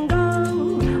 I'm gonna go,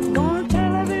 I'm gonna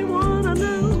tell everyone I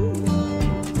know.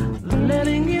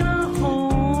 Living in a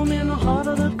home in the heart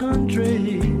of the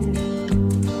country.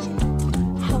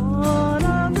 Heart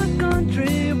of the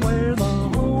country where the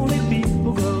holy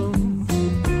people go.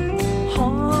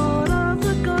 Heart of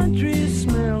the country,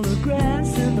 smell the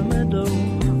grass in the meadow.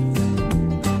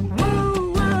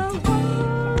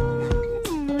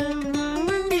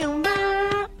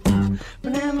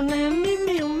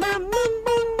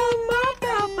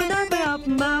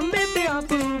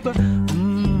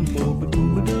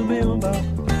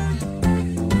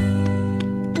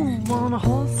 Want a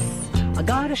horse, I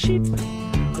got a sheep,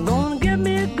 I'm gonna get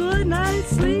me a good night's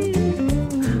sleep.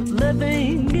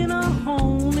 Living in a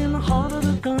home in the heart of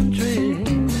the country.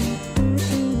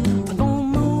 I'm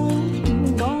gonna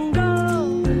move, I'm gonna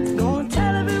go, gonna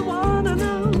tell everyone I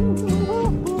know.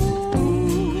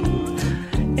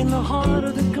 In the heart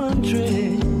of the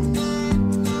country.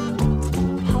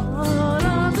 Heart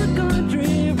of the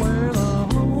country where the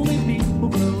holy people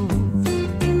grow.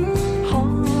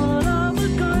 Heart of the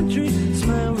country,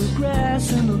 smell the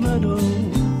grass in the meadow.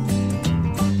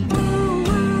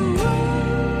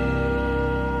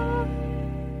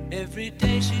 Every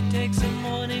day she takes a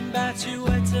morning bath, she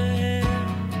wets her hair,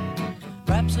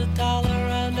 wraps a towel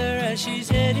around her as she's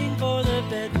heading for the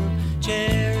bedroom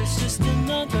chair. It's just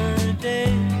another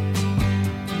day,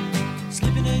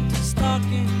 slipping into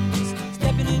stockings,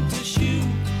 stepping into shoes,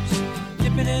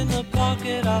 dipping in the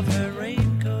pocket of her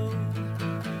raincoat.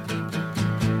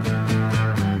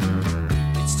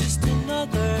 It's just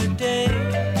another day.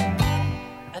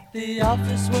 At the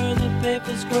office where the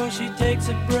papers grow, she takes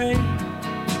a break,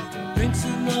 drinks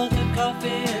another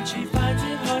coffee, and she finds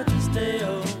it hard to stay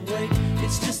awake.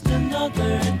 It's just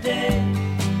another day.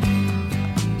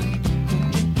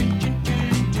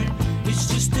 It's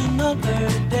just another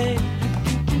day.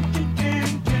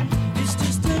 It's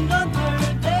just another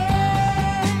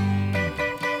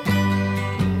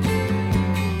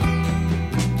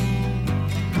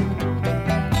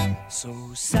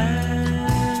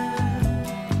sad,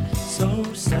 so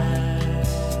sad.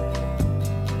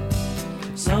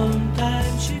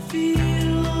 Sometimes she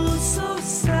feels so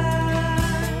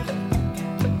sad.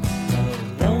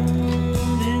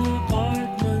 Alone in an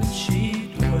apartment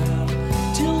she dwells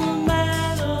till the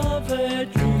man of her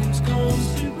dreams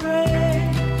comes to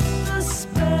break the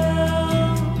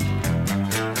spell.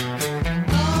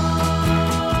 Oh,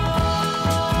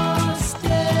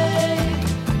 stay,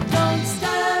 don't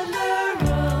stand her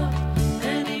up.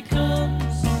 And he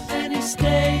comes and he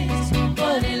stays,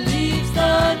 but he leaves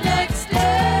the next day.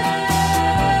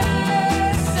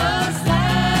 So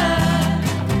sad.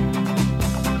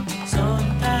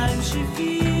 Sometimes she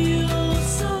feels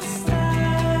so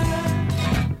sad.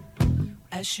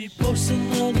 As she posts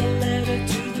another letter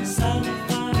to the silent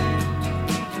fire,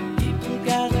 people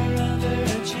gather around her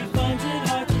and she finds it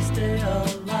hard to stay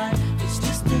alive. It's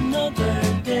just another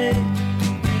day.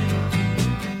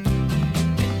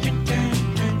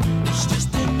 It's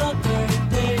just another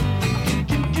day.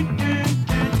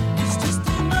 It's just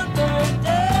another day.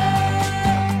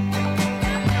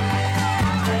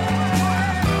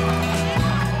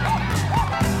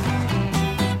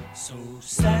 So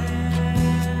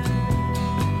sad,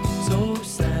 so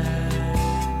sad.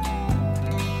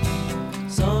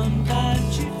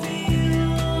 Sometimes she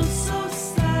feels so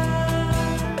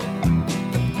sad.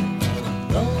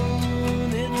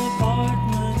 Alone in an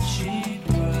apartment she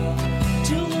dwells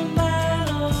till the man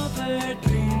of her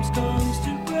dreams comes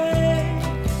to break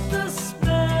the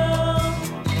spell.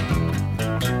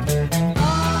 Oh,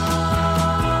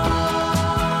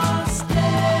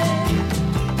 stay,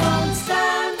 don't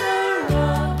stand her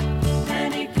up.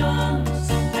 And he comes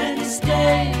and he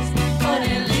stays, but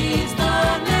he leaves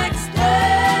the next day.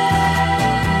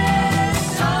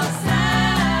 So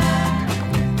sad.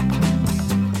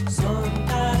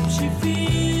 Sometimes she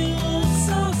feels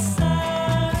so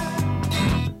sad.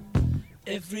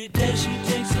 Every day she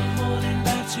takes a morning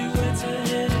bath, she wets her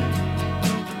head,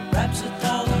 wraps a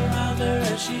towel around her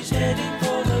as she's heading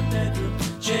for the bedroom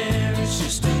chair. It's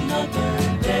just another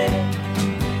day.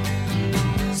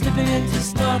 Slipping into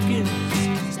stockings,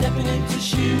 stepping into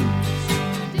shoes,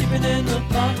 dipping in the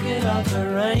pocket of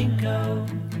her raincoat.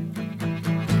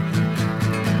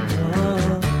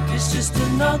 Oh, it's just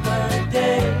another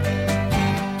day.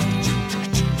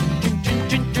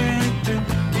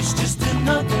 It's just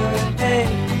another day.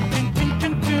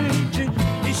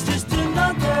 It's just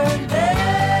another day.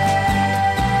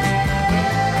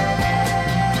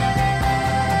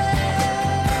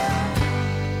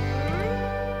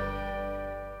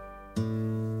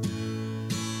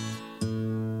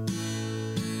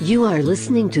 You are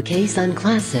listening to K-Sun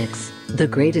Classics, the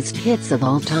greatest hits of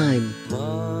all time.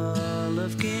 Mull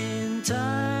of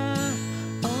Kintyre,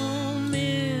 on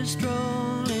mist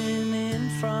rolling in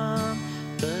from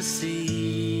the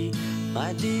sea.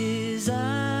 My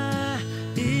desire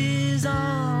is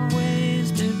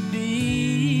always to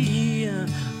be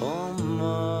on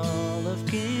Mull of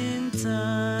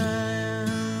Kintyre.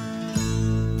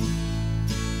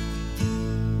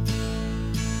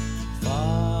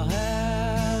 Far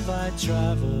have I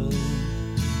traveled,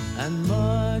 and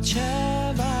much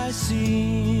have I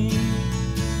seen.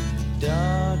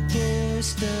 Dark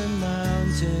distant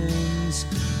mountains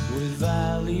with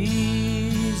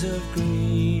valleys of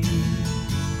green,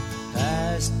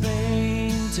 past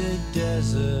painted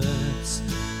deserts,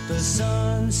 the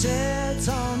sun sets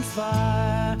on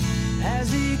fire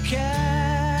as he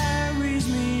carries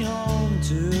me home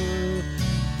to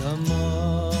the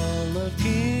Mull of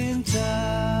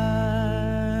Kintyre.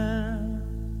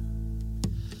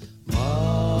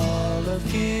 Mull of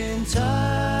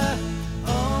Kintyre,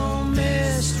 oh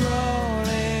mist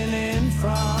rolling in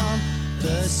from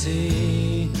the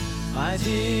sea. My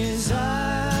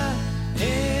desire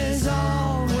is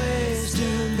always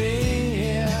to be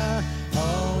here,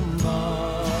 oh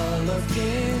Mull of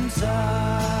Kintyre.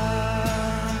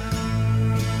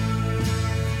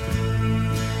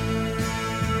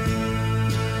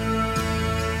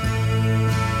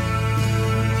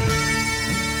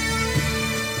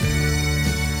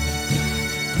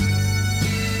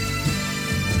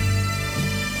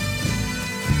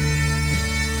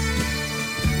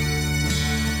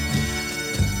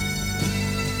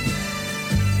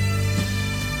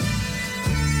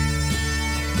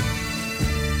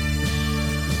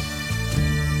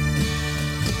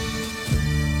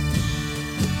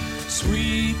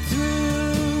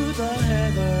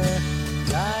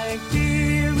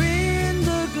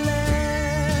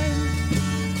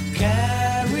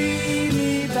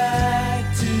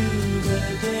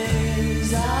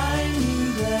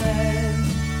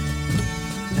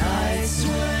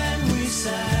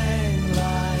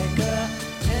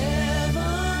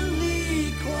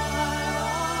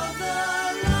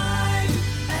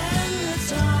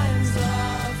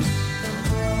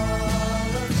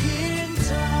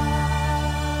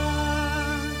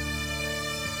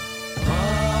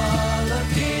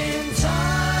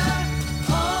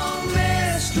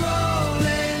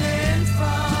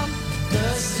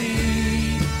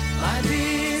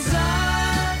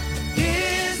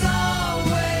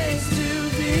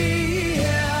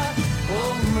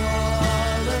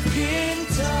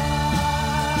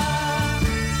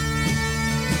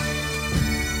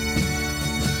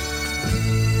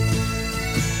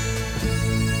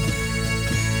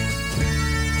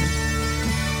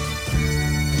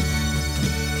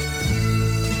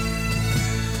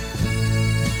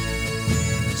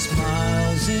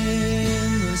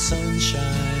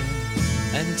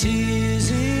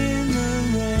 tears in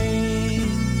the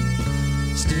rain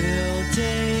still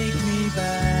take me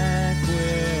back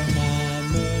where my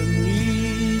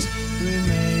memories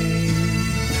remain.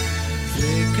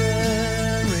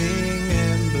 Flickering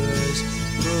embers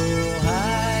grow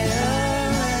higher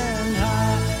and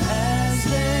high as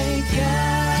they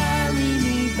carry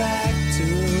me back to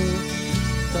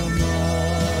the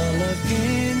Mull of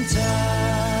Kintyre.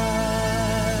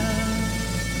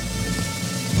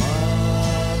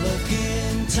 Mull of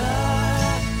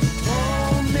Kintyre,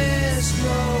 oh mist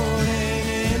rolling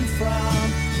in from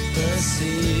the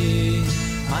sea.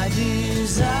 My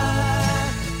desire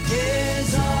is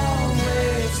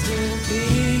always to be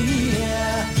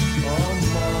here, oh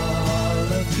Mull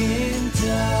of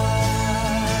Kintyre.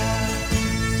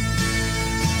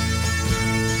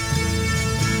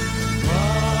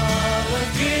 Mull of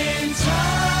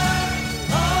Kintyre,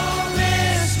 oh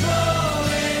mist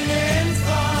rolling in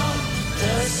from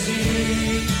the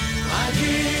sea. My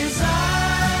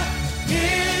desire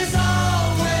is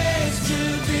always to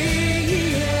be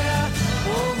here,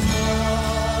 oh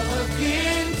Mull of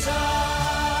Kintyre.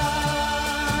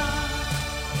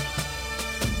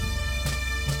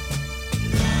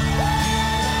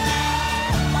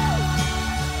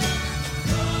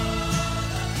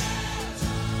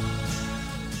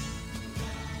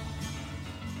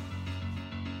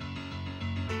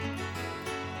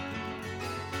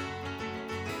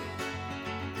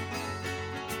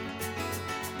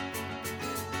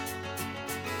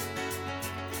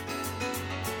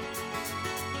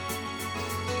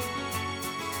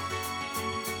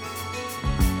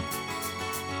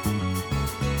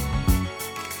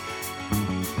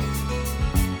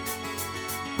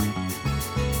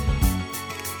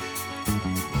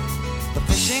 The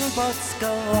fishing boats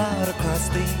go out across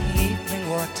the evening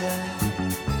water,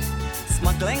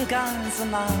 smuggling guns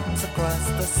and arms across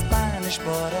the Spanish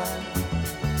border.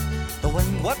 The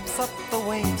wind whips up the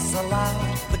waves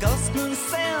aloud, the ghost moon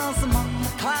sails among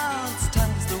the clouds,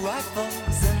 turns the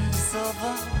rifles into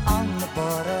silver on the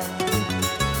border.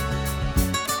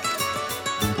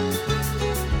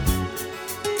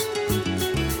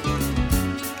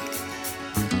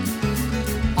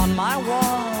 On my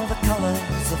wall, the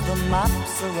colors of the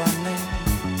maps are running.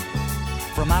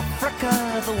 From Africa,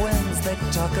 the winds, they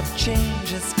talk of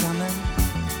changes coming.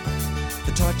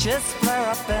 The torches flare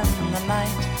up in the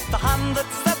night, the hand that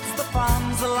sets the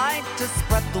farms alight to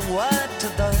spread the word to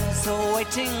those who are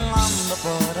waiting on the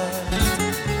border.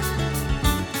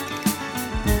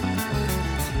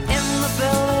 In the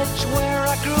village where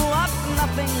I grew up,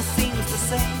 nothing seems the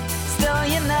same. Still,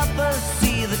 you never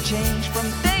see the change from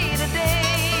day to day.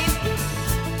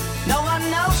 No one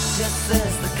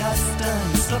notices the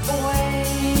customs slip away.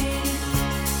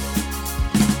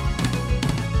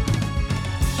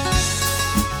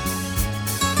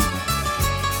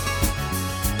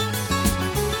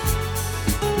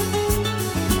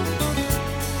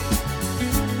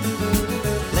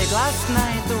 Late last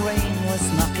night the rain was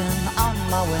knocking on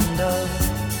my window.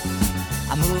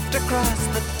 I moved across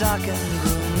the darkened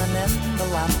room and in the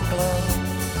lamp glow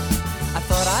I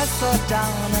thought I saw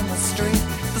down in the street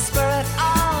the spirit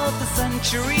of the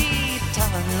century,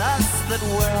 telling us that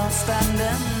we're all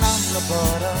standing on the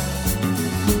border.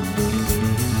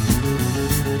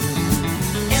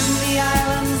 In the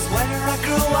islands where I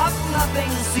grew up,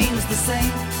 nothing seems the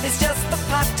same. It's just the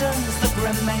patterns that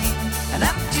remain, an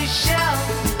empty shell.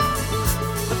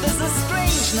 But there's a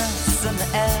strangeness in the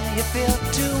air you feel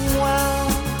too well.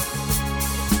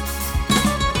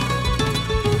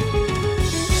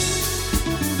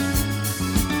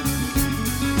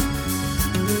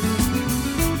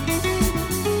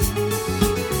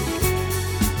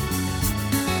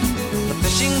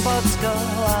 Boats go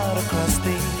out across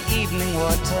the evening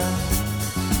water,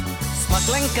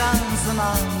 smuggling guns and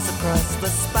arms across the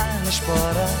Spanish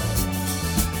border.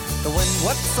 The wind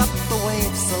whips up the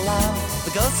waves aloud,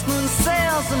 the ghost moon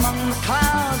sails among the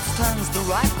clouds, turns the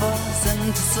rifles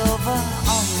into silver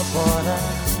on the border.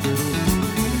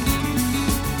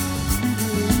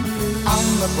 On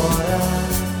the border.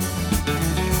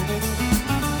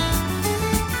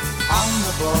 On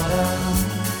the border.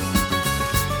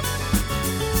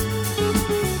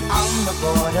 On the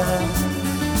border.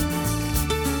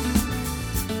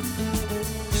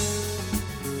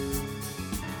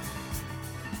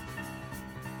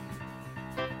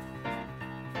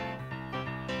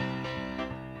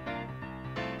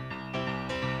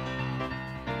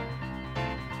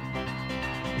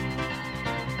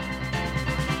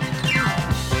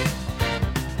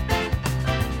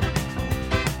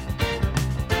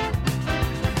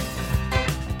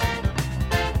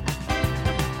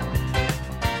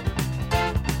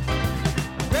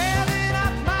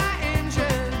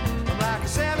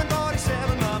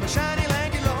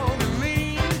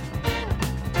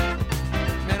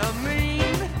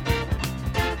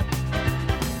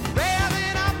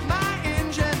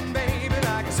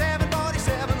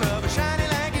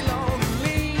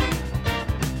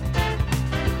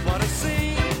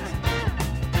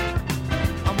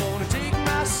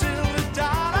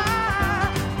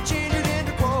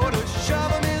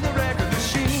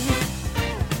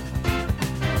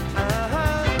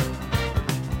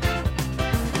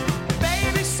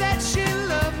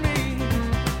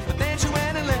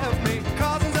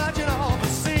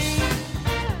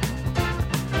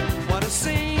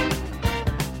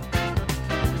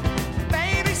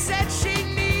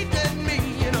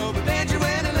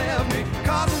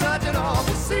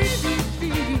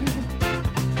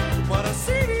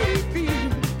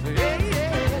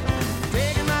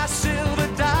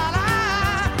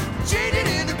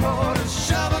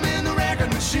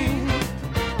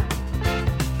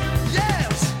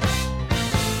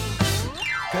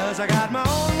 I got my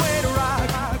own way to rock.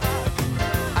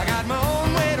 I got my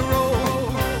own way to roll.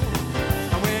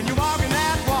 And when you're walking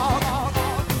that walk,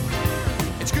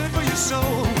 it's good for your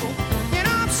soul. You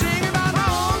know I'm singing about my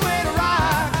own way to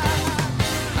rock.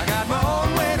 I got my own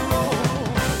way to roll.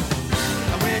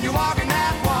 And when you're walking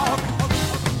that walk,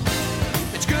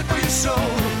 it's good for your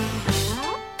soul.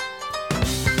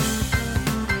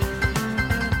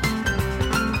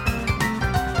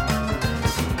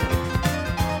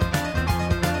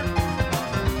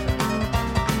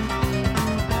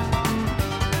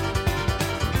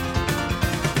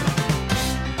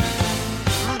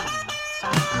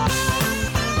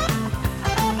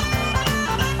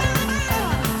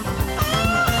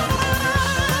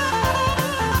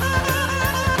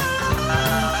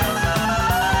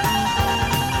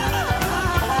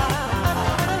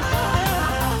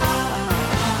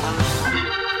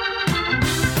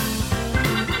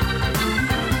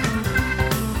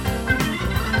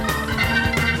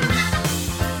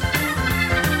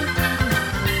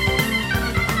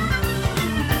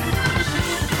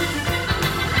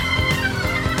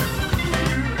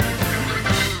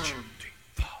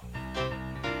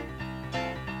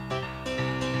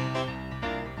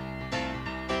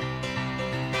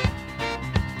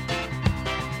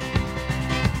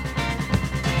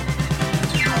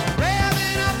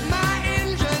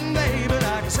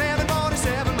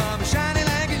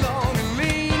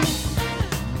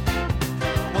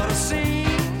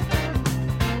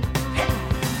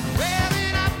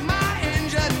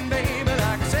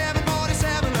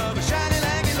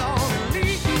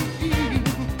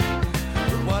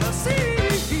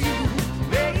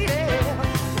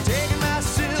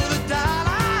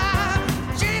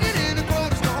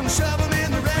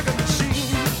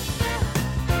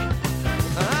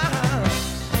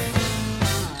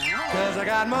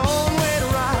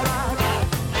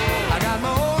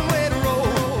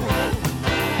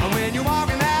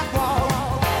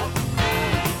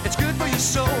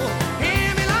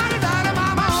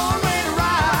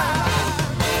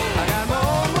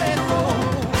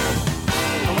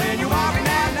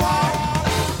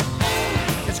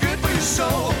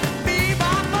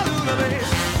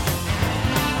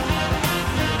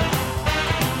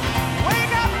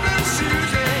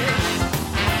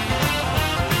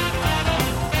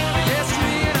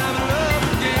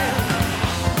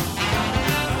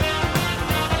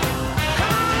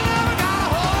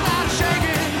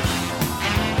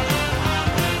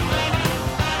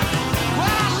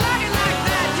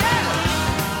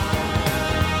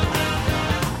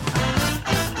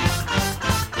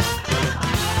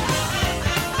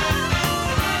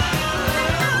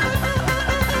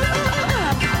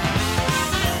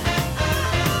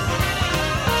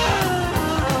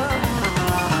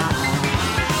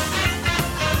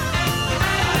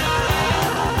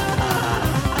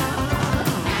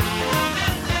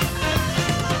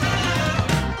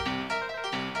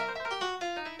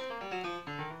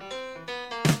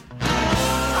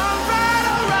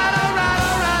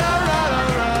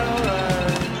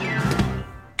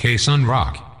 K-Sun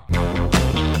Rock.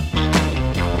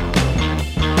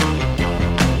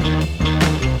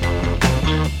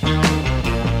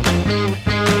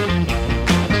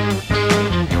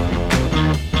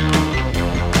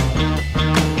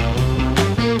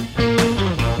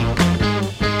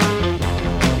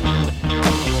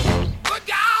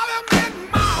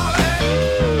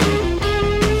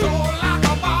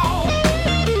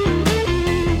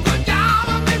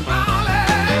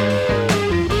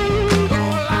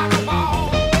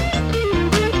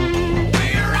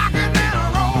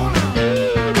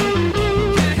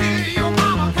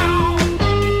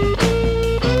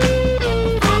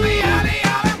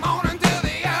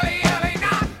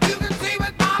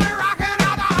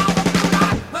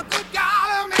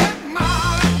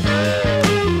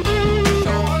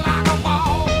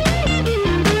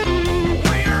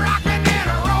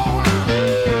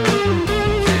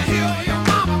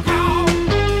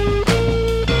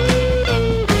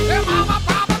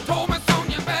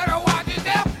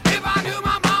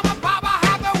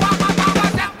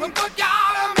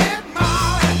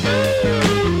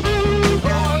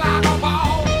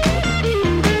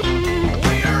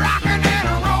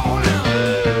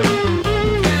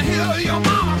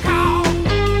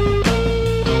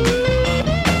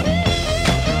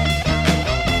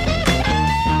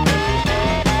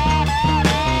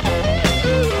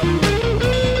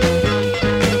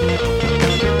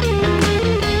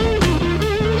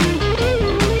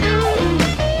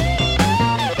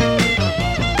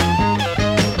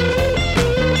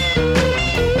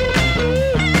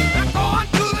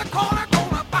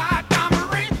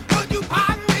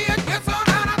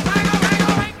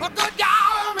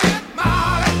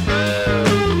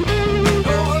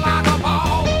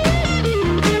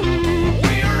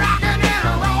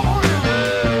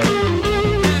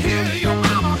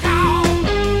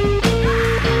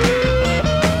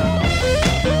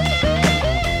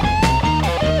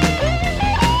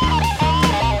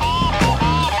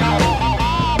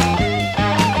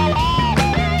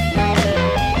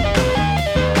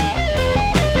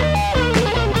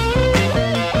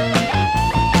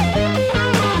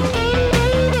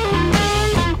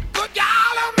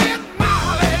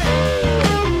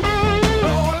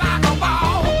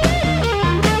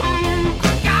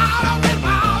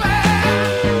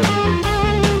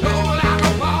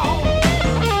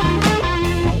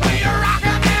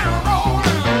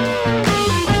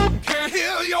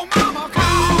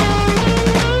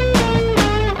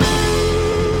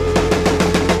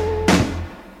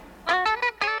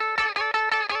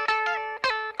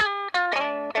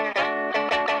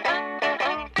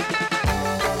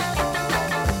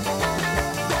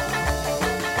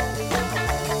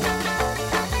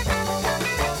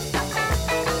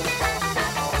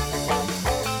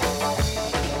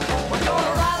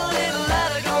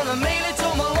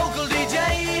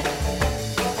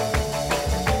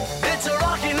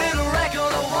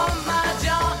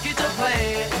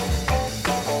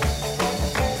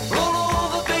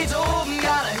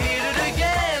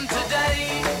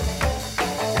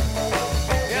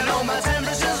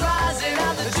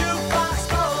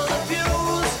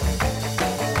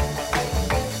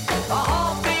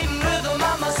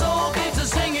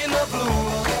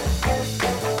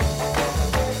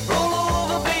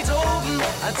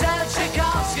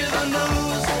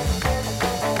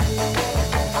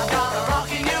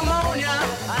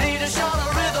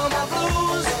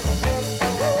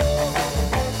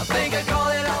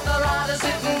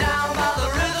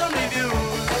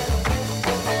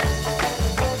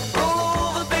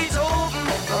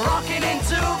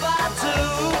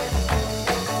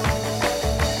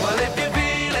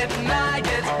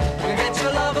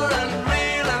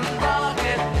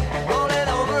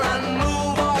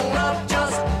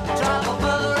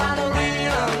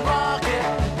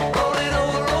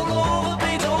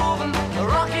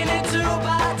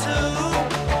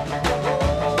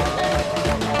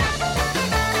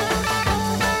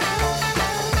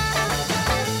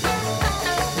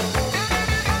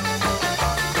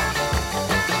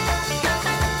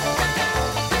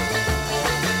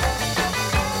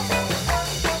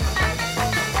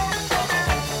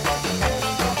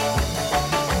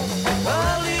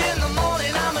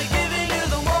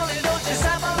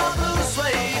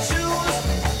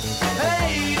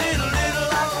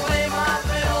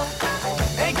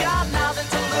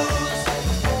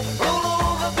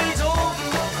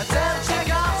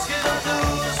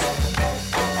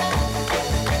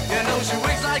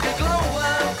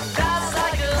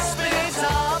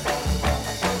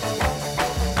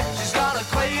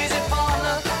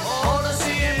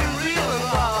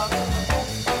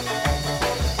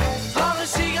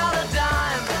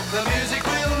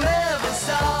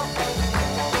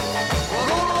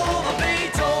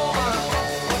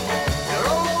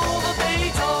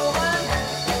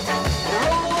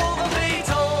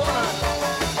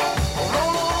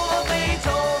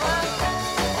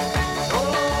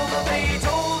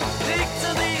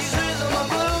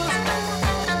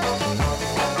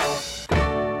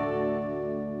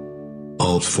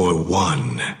 for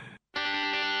one.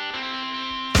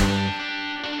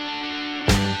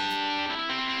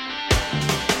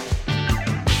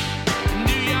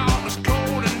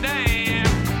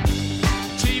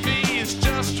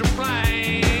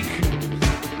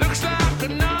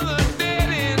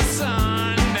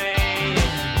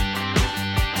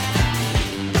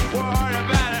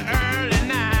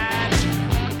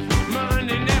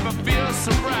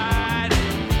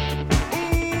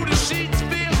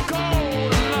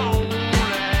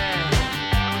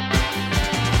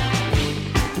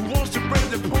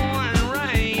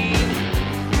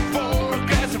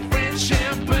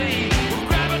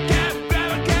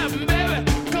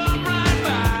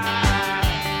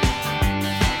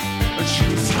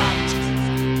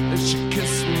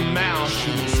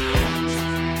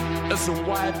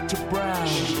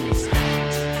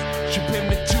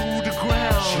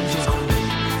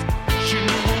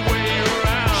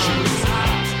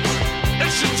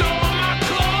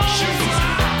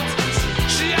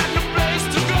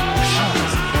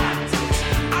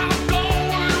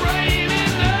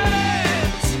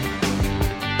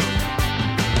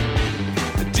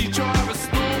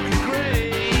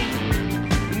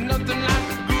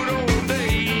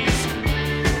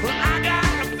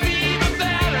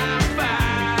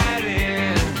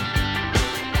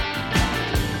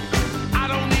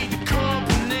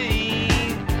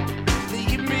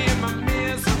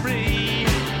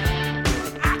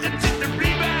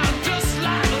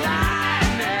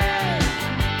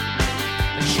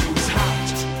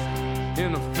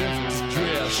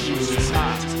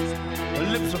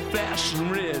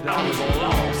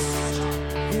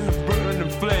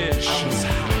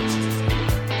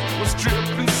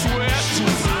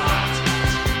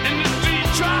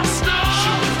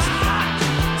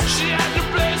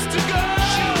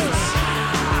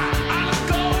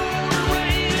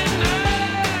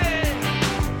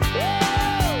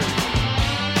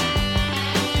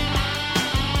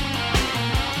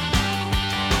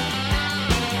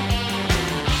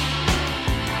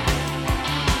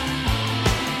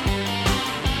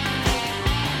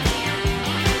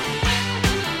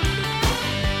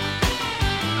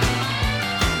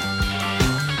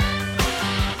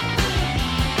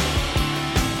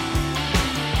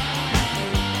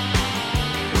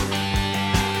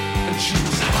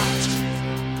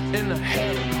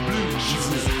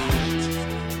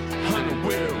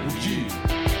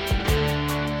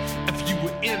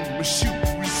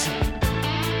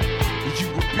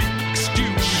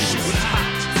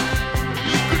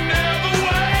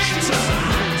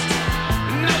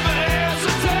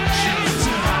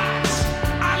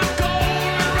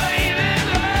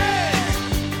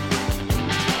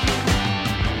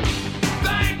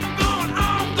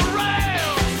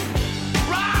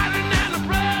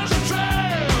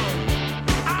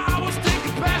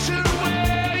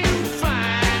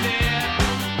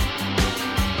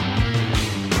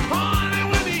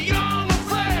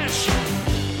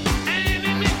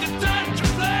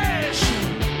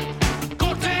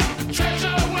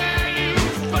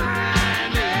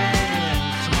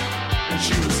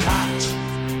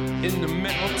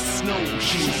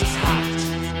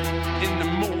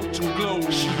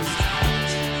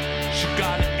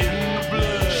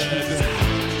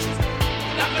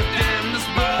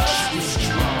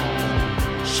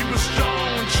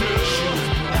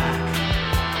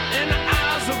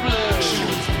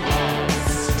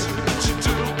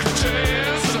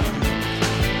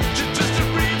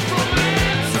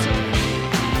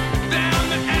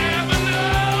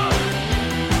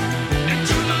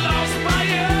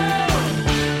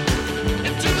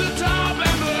 Top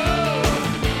and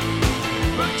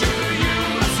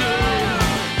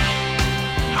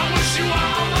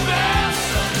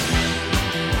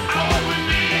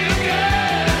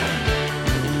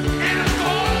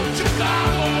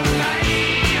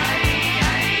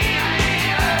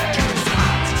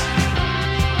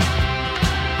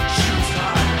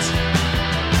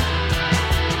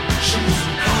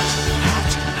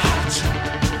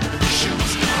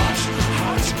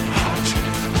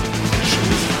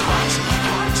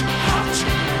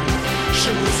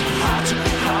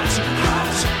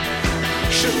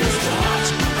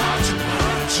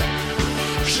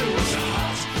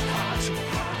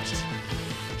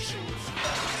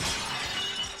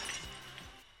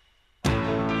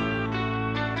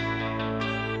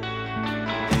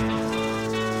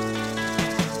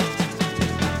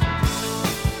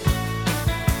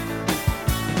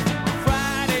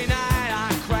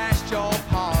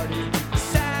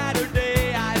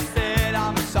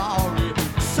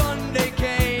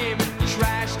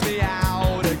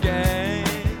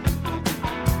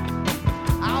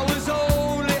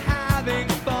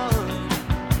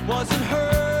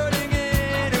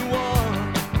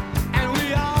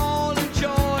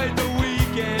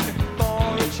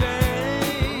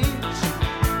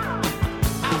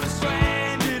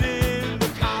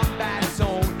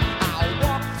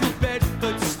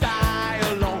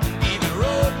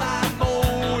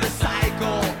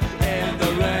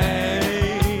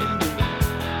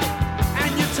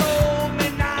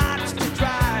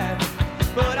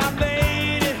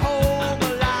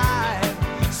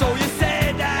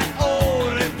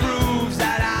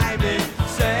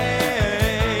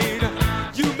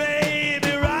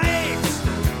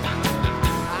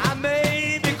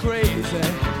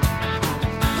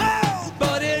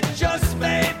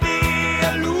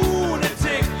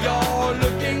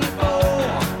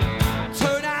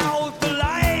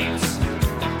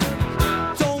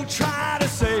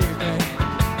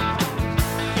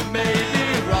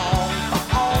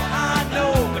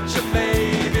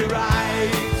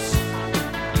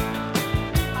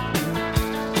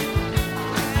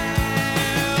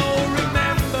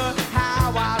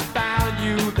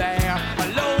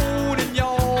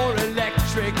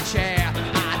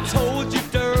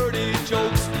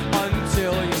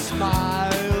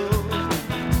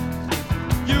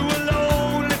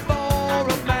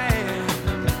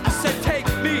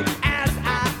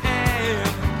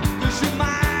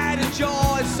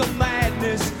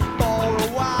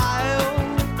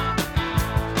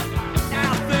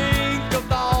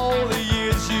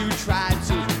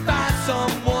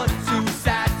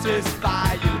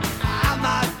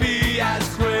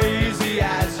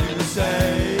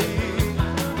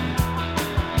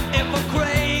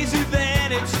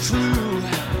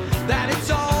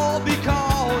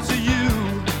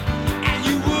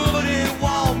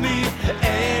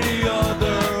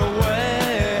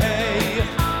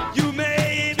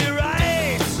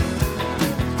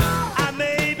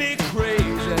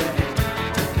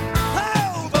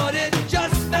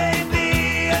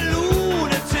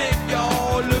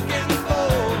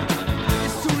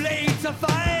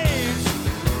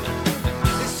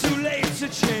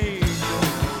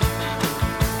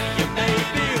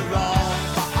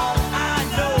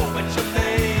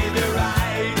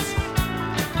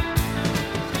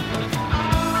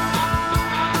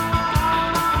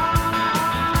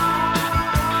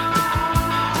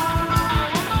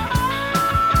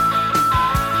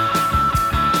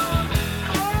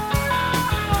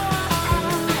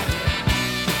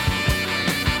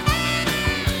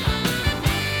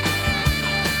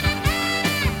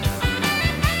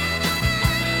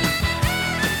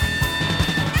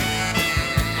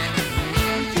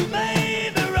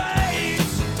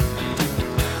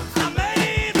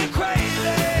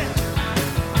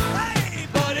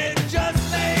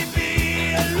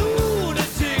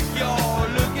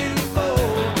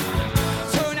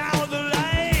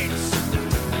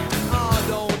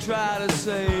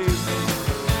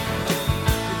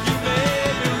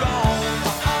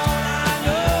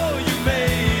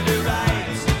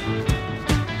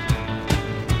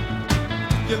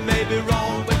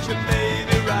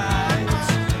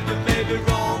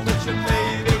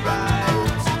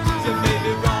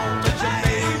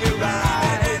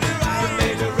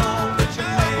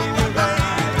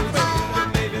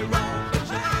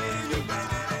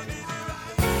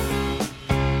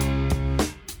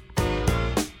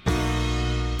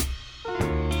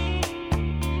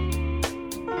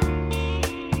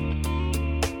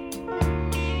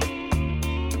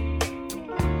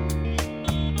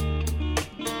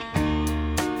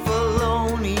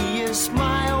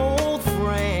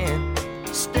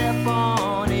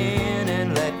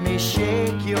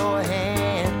shake your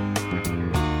hand.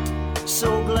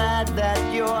 So glad that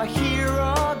you're here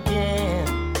again.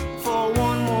 For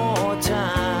one more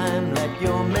time, let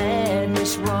your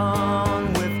madness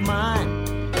run with mine.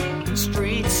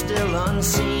 Streets still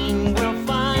unseen, we'll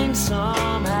find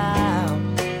somehow.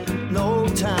 No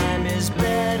time is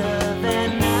better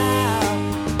than now.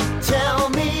 Tell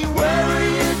me, where are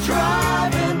you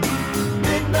driving?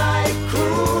 Midnight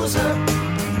cruiser.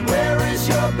 Where is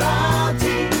your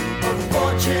bounty of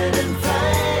fortune and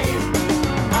fame?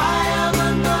 I am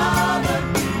another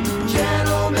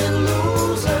gentleman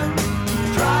loser.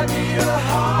 Drive me to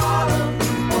Harlem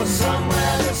or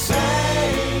somewhere the same.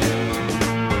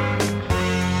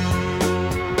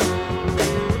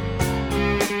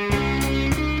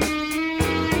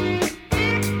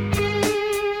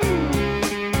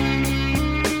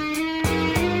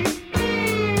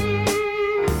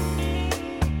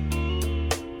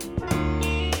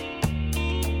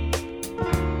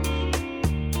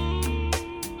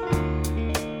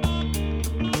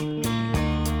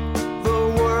 The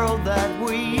world that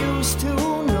we used to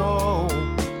know,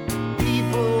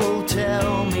 people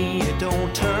tell me it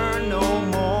don't turn no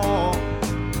more.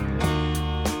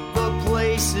 The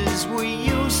places we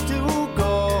used to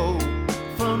go,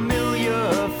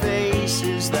 familiar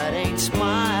faces that ain't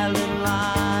smiling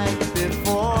like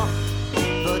before.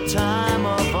 The time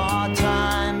of our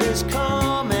time is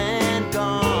come and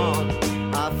gone.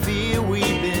 I fear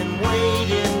we've been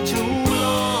waiting too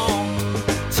long.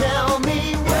 Tell me,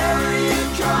 where are you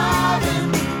driving?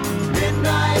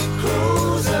 Midnight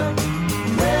cruiser.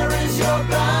 Where is your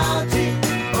bounty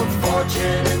of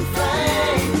fortune and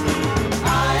fame?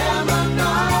 I am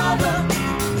another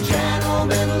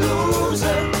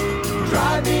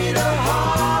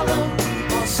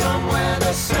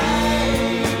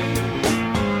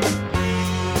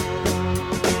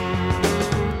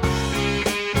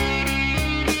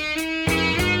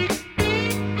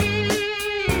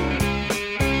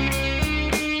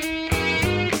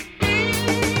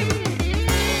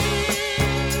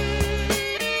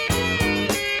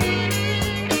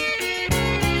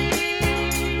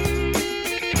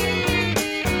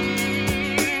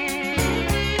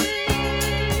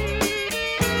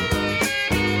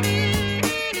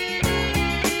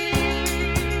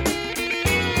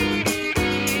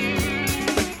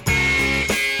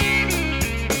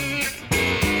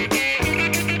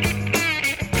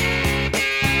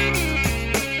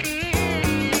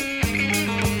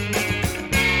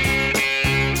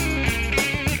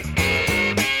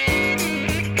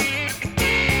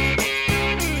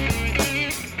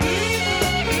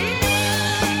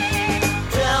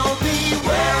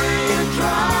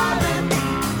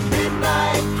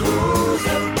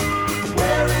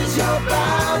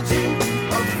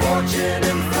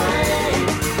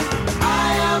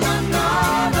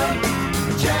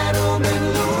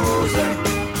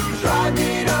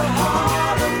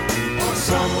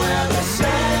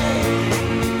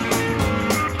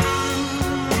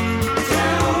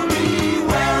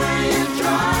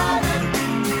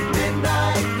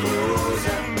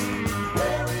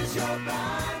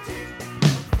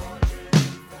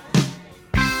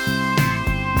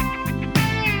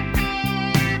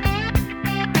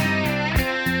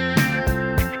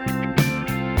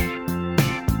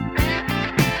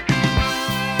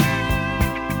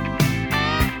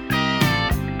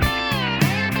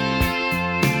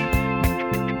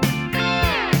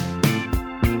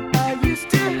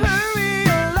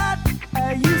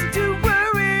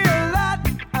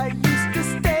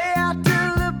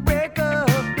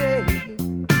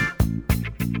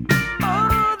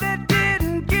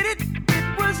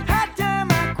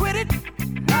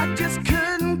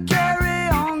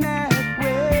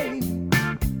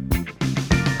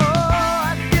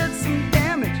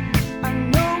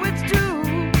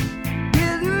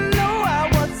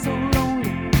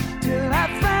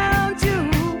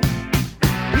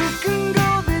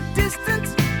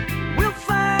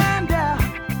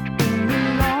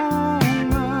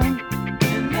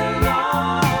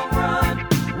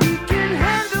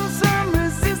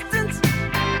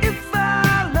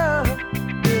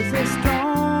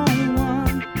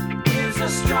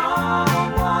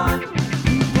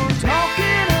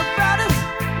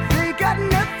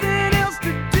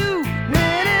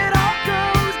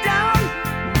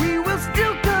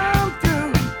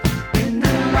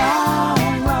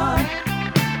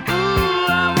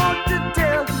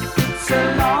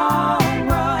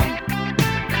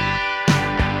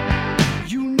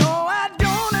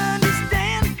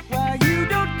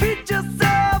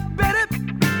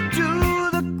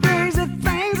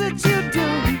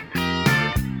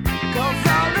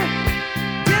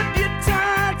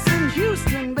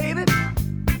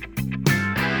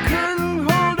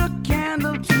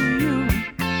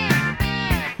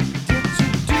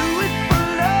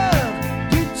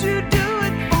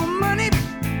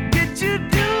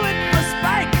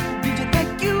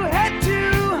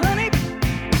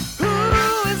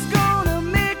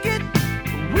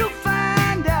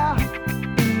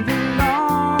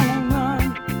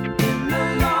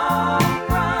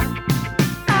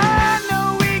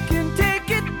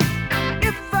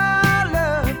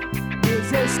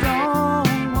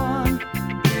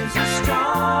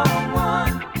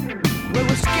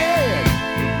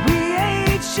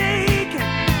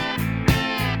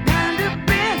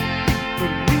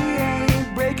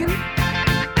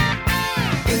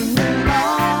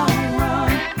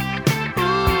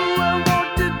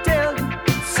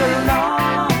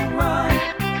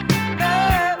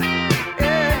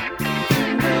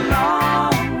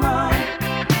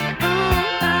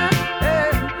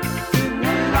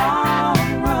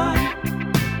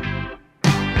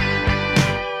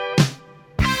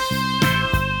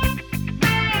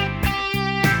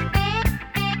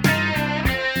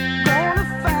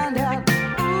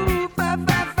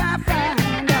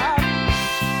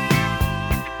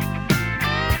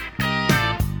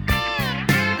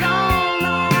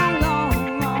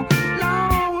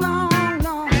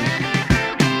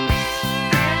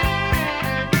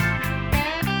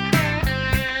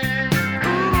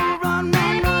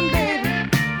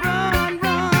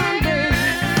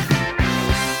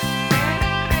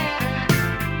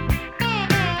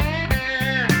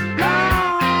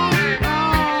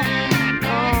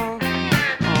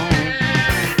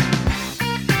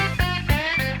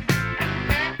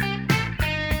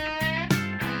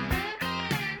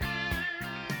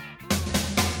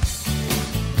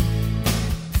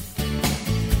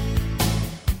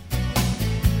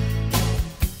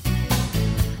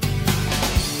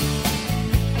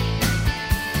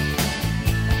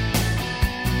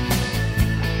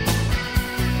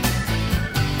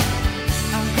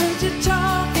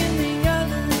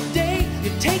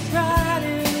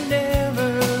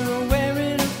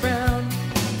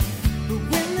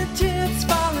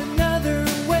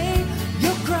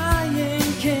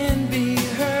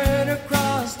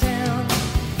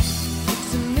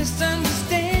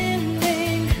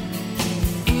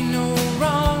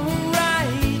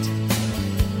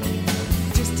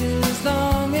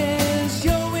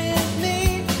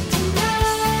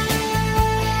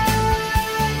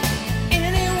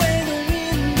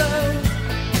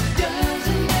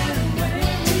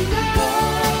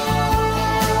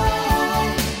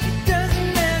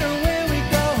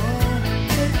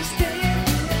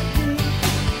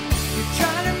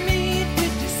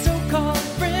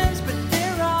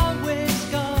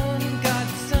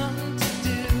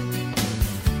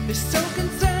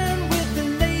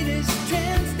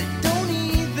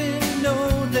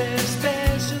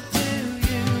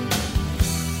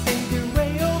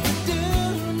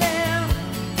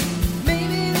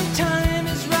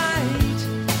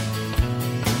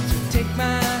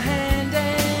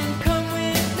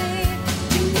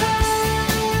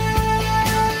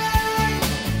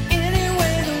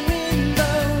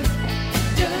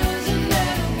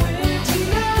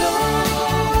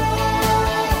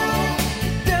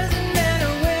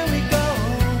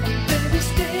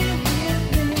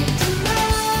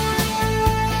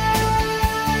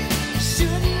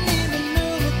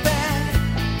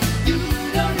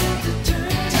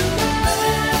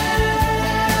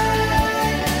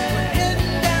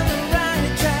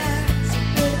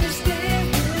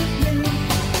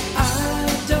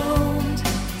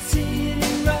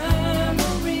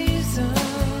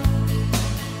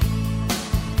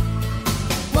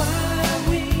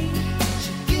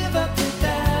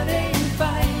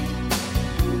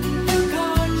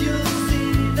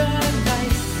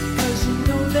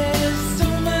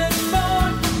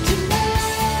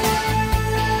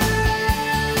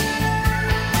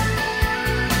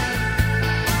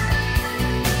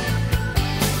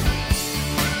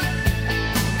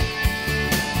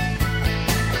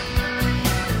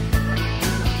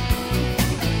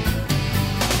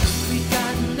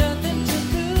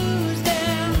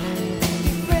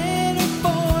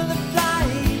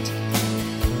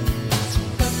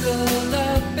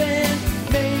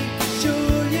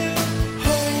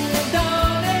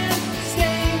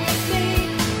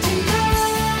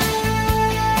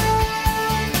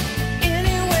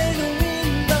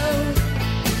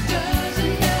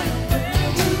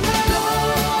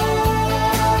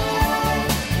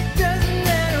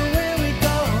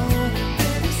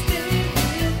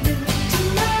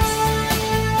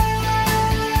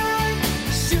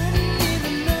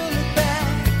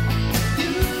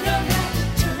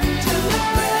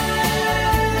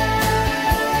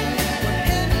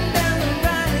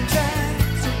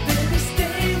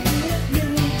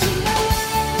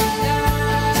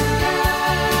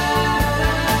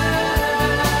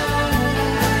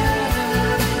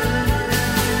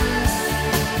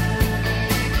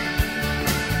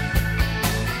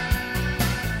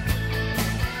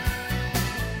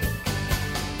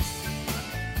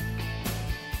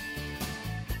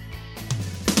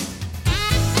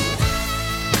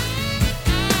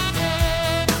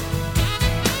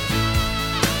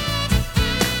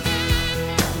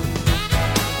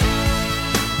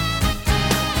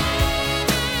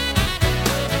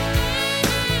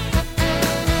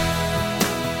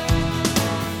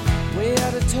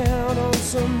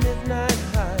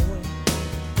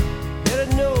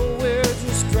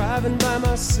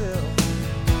myself.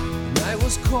 The night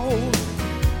was cold,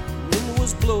 the wind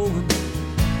was blowing.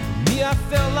 For me, I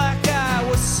felt like I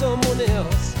was someone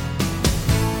else.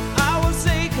 I was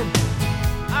aching,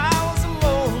 I was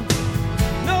alone.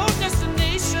 No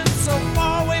destination, so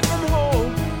far away from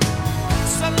home.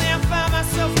 Suddenly I found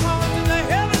myself calling to the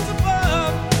heavens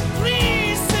above.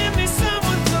 Please send me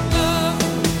someone to love.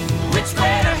 Which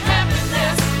way to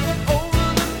happiness? Over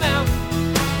the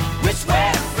mountain. Which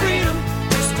way to freedom?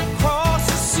 Just across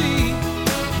the sea.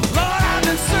 Lord, I've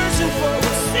been searching for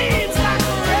what seems like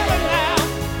forever now.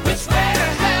 Which way to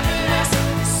happiness?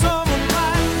 Someone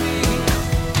like me.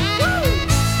 Woo!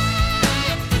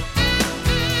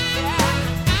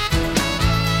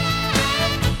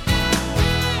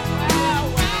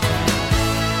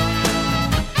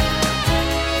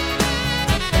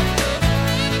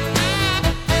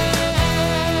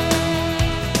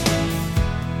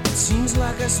 It seems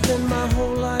like I spend my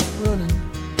whole life running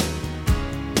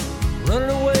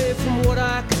away from what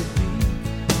I could be.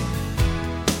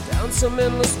 Down some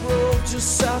endless road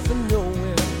just south of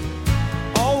nowhere.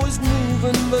 Always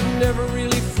moving but never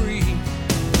really free.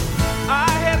 I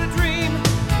had a dream,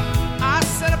 I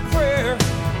said a prayer.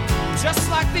 Just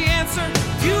like the answer,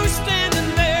 you were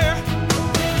standing there.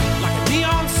 Like a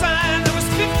neon sign that was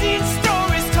 15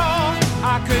 stories tall.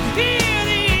 I could hear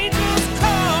the angels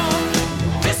call.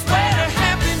 This way to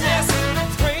happiness, the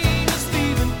train is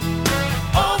leaving.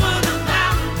 Over the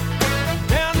mountain,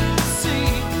 down to the sea.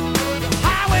 The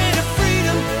highway to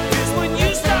freedom is when you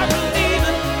start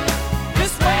believing.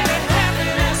 This way to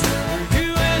happiness, for you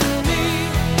and me.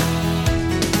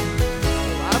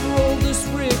 Well, I've rolled this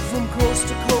rig from coast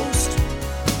to coast.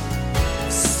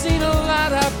 Seen a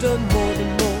lot, I've done more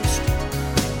than most.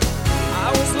 I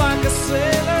was like a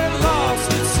sailor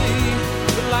lost at sea,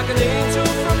 but like an angel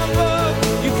from above,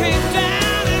 you came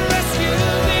down and rescued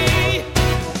me.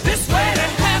 This way to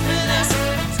happiness,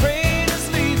 the train is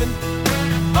leaving.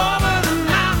 Over the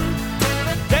mountain,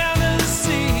 down to the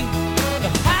sea. The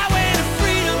highway to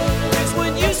freedom is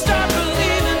when you start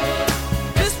believing.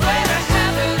 This way to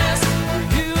happiness, for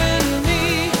you and me.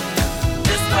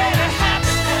 This way to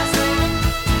happiness.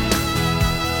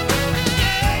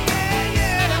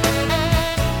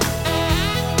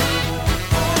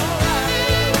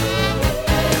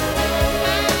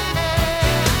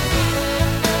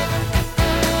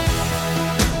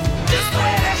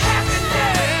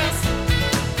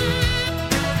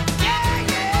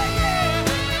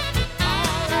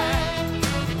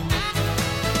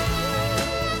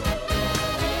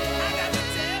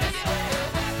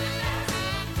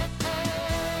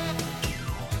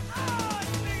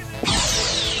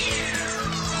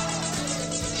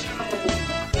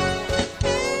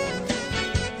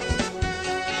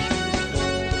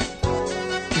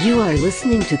 You are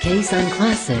listening to K-Sun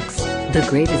Classics, the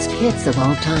greatest hits of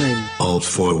all time. All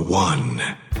for one.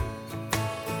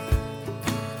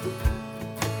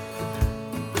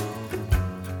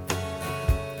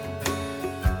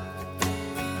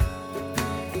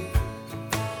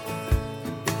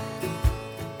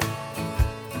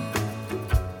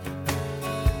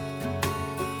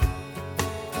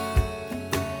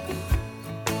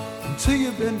 Until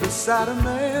you've been beside a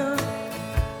man,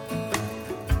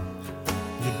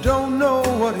 you don't know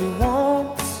what he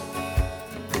wants.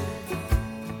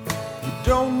 You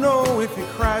don't know if he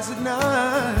cries at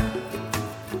night.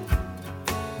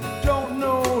 You don't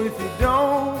know if he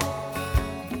don't.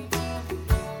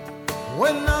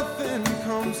 When nothing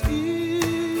comes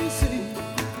easy,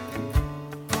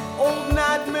 old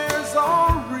nightmares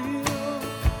are real.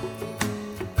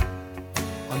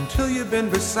 Until you've been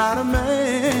beside a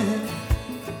man,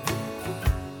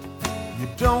 you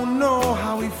don't know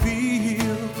how he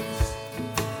feels.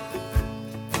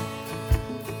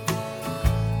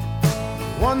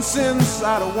 Once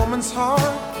inside a woman's heart,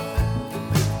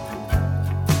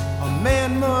 a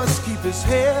man must keep his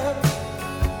head.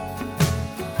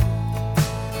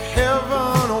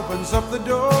 Heaven opens up the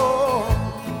door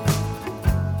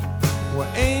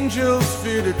where angels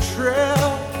fear to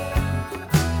tread.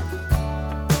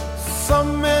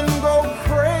 Some men go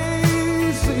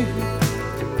crazy,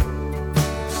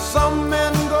 some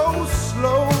men go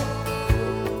slow,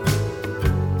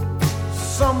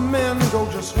 some men go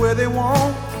just where they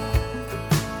want,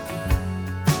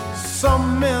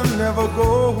 some men never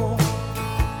go.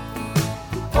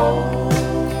 Oh,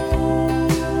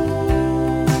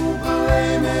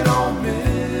 blame it on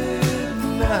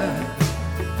midnight.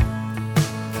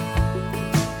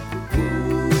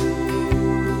 Ooh,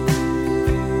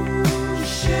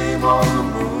 shame on the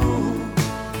moon.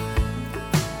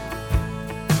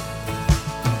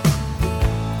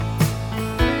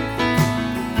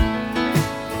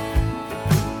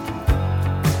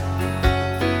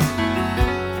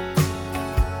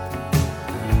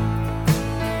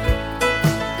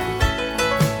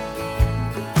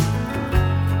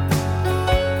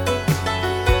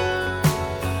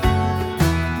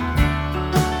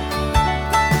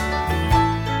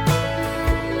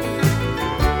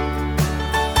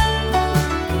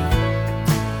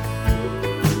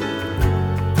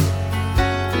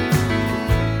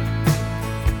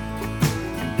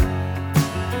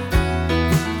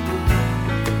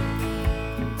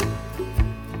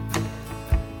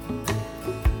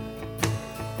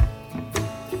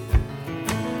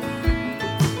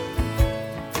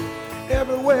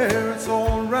 everywhere, it's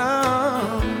all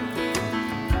around.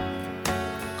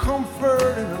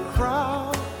 Comfort in a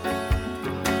crowd,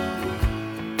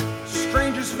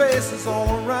 strangers' faces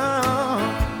all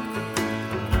around,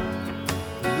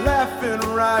 laughing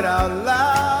right out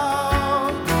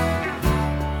loud.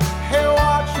 Hey,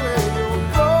 watch where you're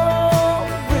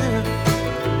going,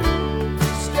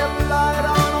 step light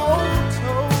on old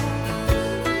toes,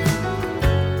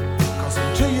 'cause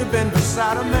until you've been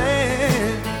beside a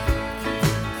man,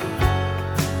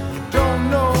 you don't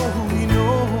know who he knows.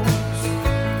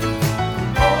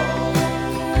 On the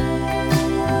moon,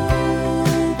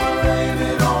 oh, blame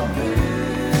it on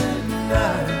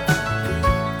midnight.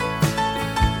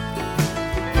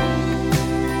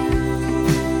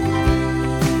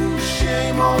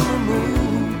 Shame on the moon.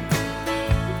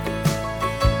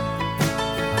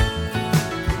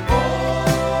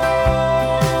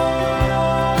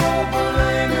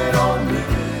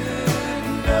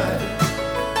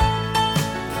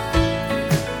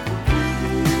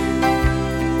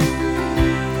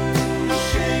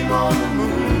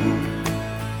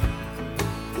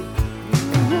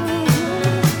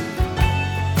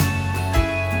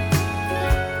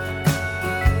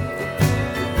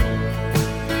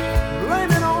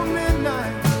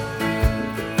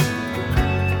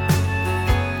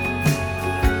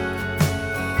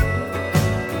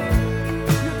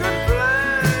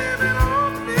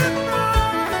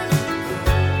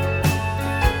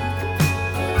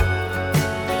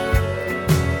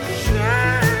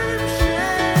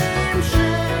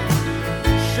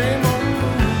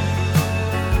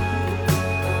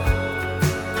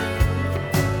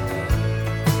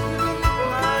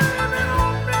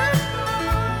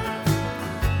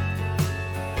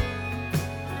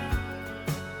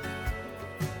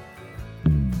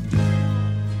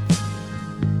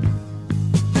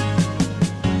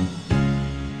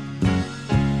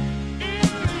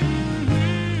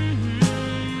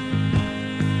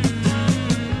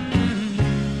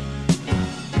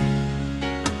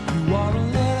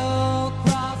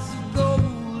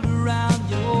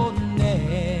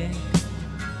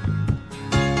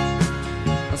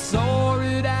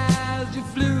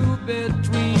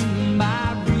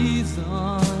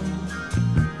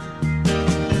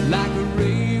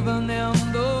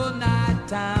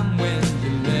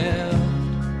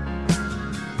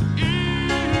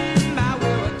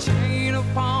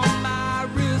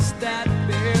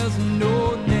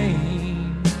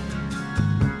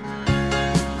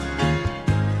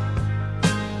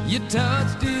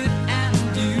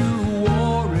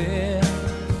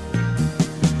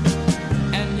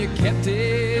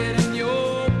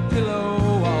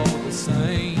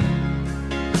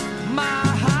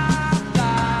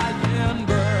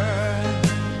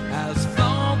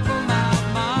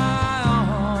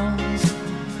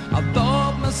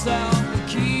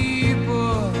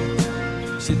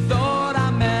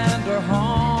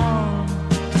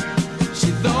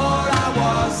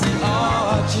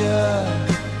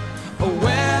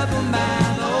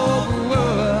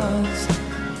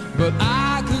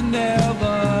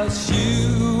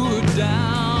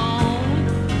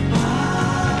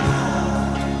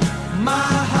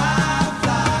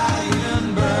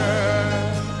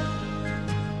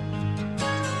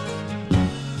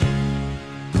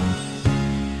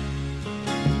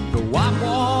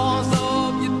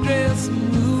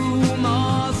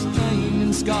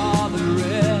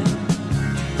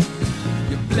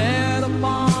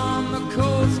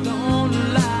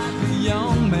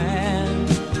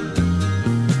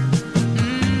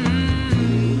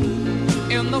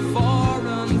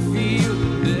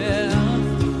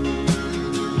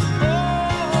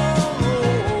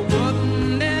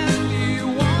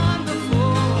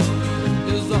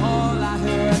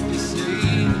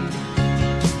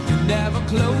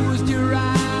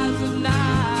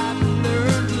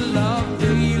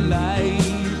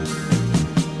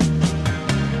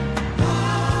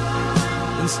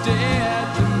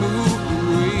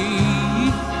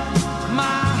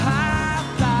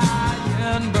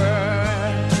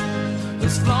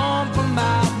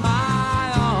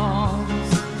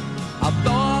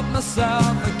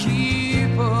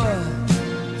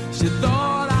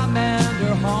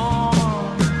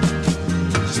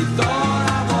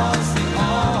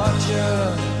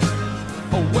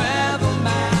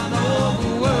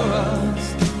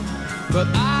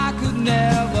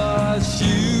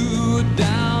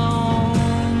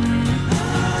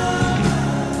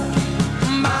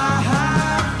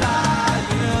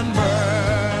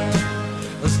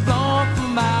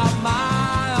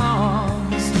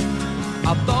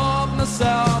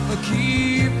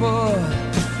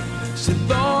 She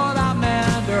thought I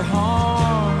meant her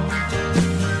harm.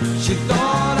 She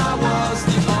thought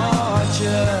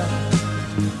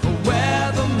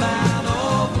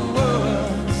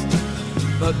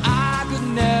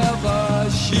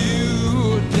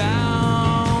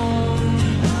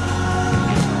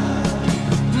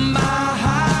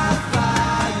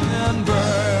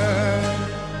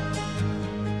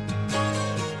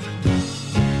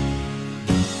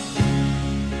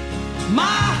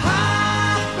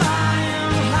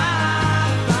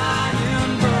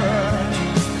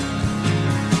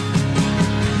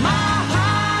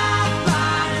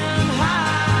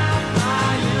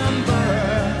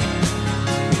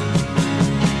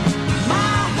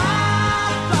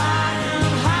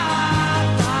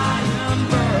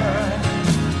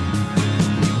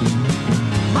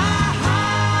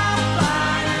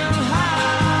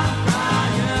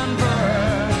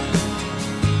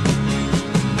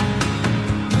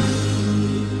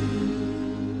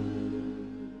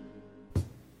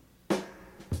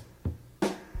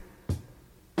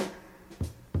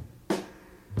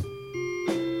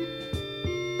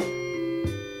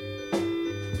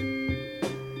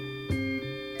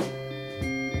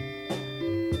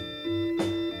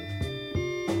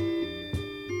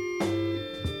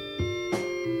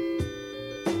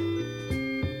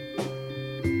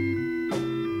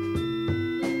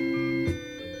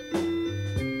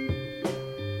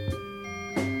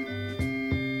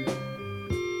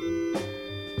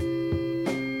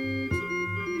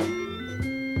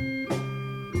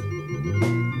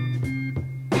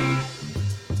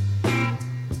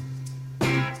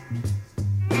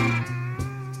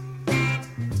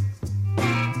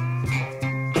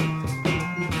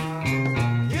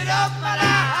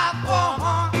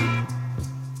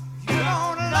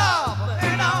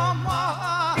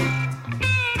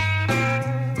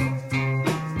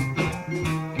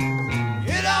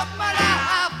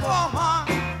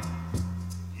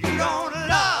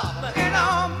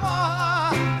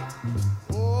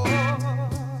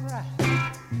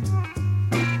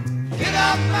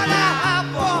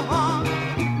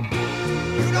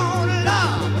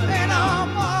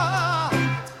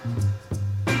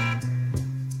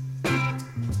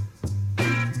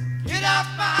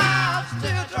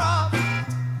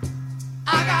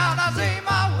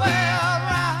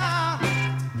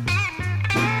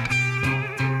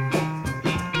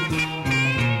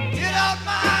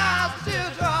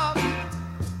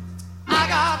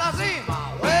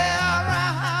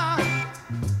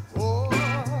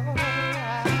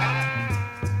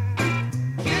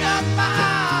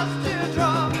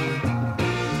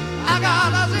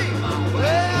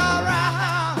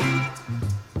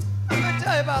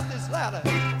out this ladder.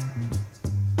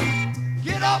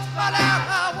 Get up and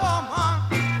out, woman.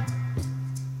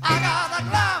 I gotta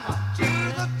climb up to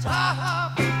the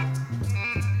top.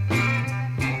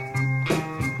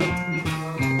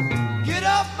 Get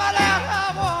up and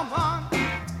out, woman.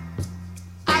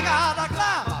 I gotta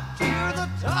climb up to the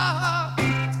top.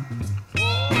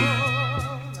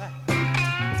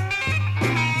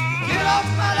 Get up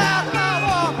and out,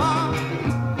 woman.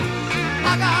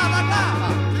 I gotta climb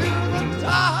up to the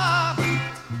top.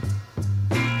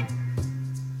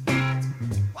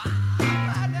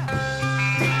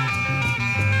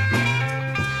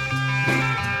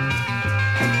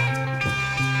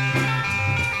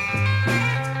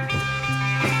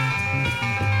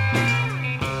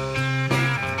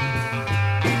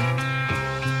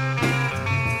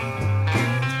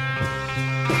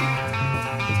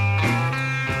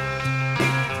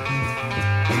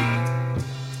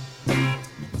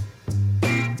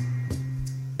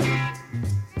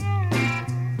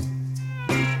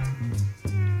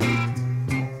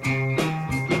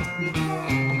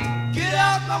 Get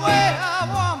out my way,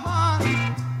 woman.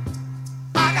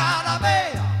 I gotta be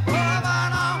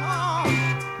moving on.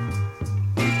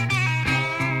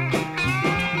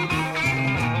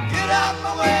 Get out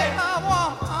my way,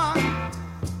 woman.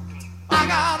 I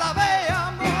gotta be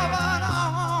moving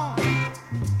on.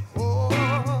 Oh.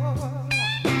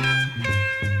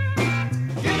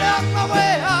 Get out my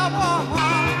way, woman.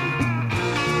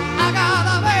 I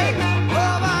gotta be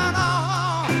moving on.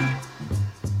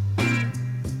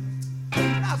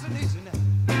 Nice and easy now.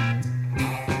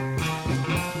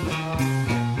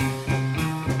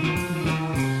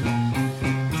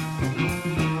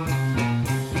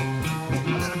 A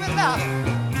little bit louder.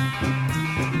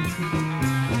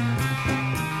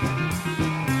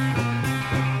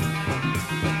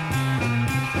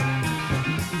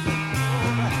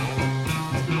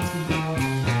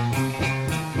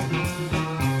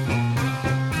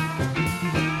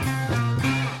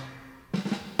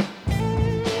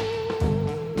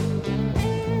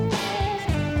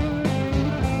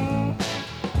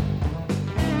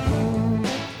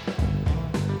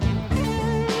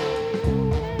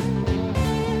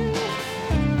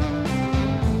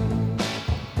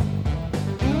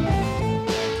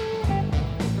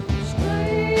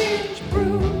 Strange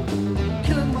brew,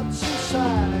 killing what's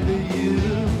inside of you.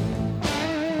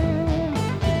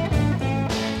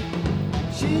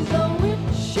 She's a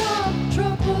witch of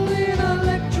trouble in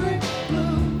electric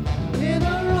blue. In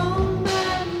her own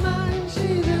mad mind,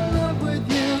 she's in love with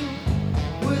you,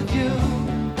 with you.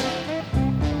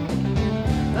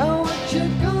 Now what you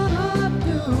gonna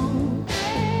do?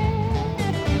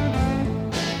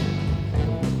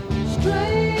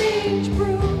 Strange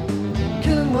brew,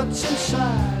 killing what's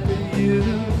inside of you.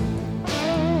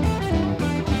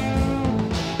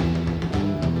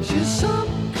 She's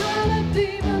some kind of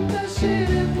demon that's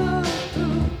in the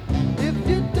truth. If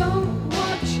you don't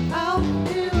watch out,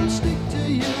 it'll stick to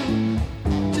you,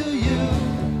 to you.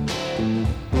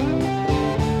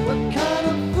 What kind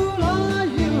of fool are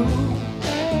you?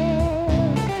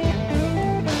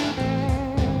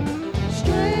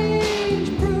 Strange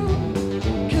brew,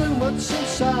 killing what's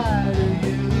inside of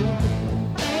you.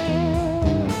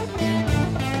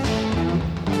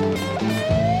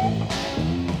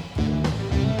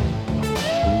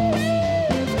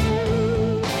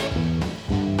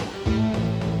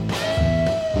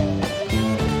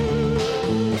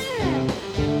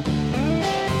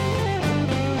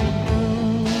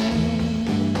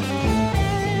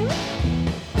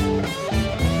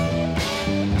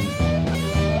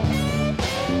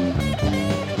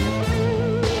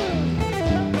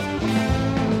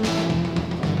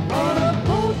 On a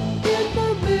boat in the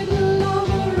middle of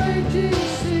a raging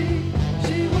sea,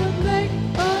 she would make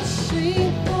a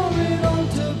scene for it all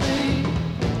to be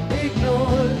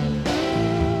ignored.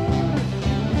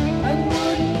 And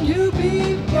wouldn't you be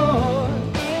bored?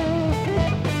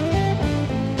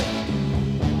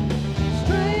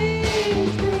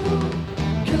 Strange brew,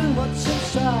 killing what's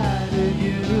inside of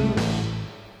you.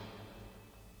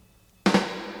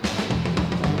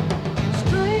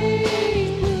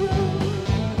 Strange brew,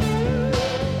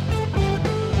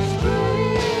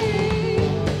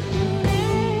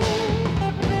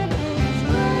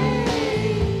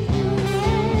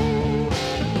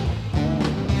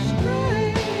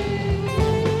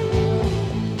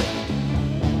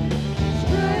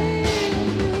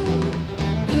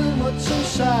 killing what's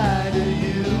inside of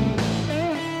you.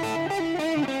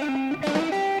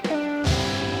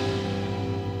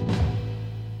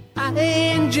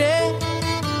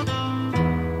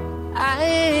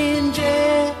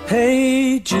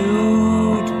 Hey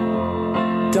Jude,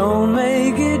 don't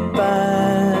make it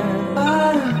bad.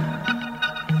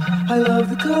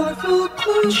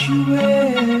 what you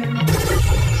wear.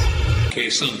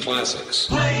 K-Sun Classics.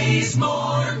 Plays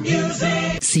more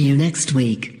music. See you next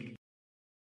week.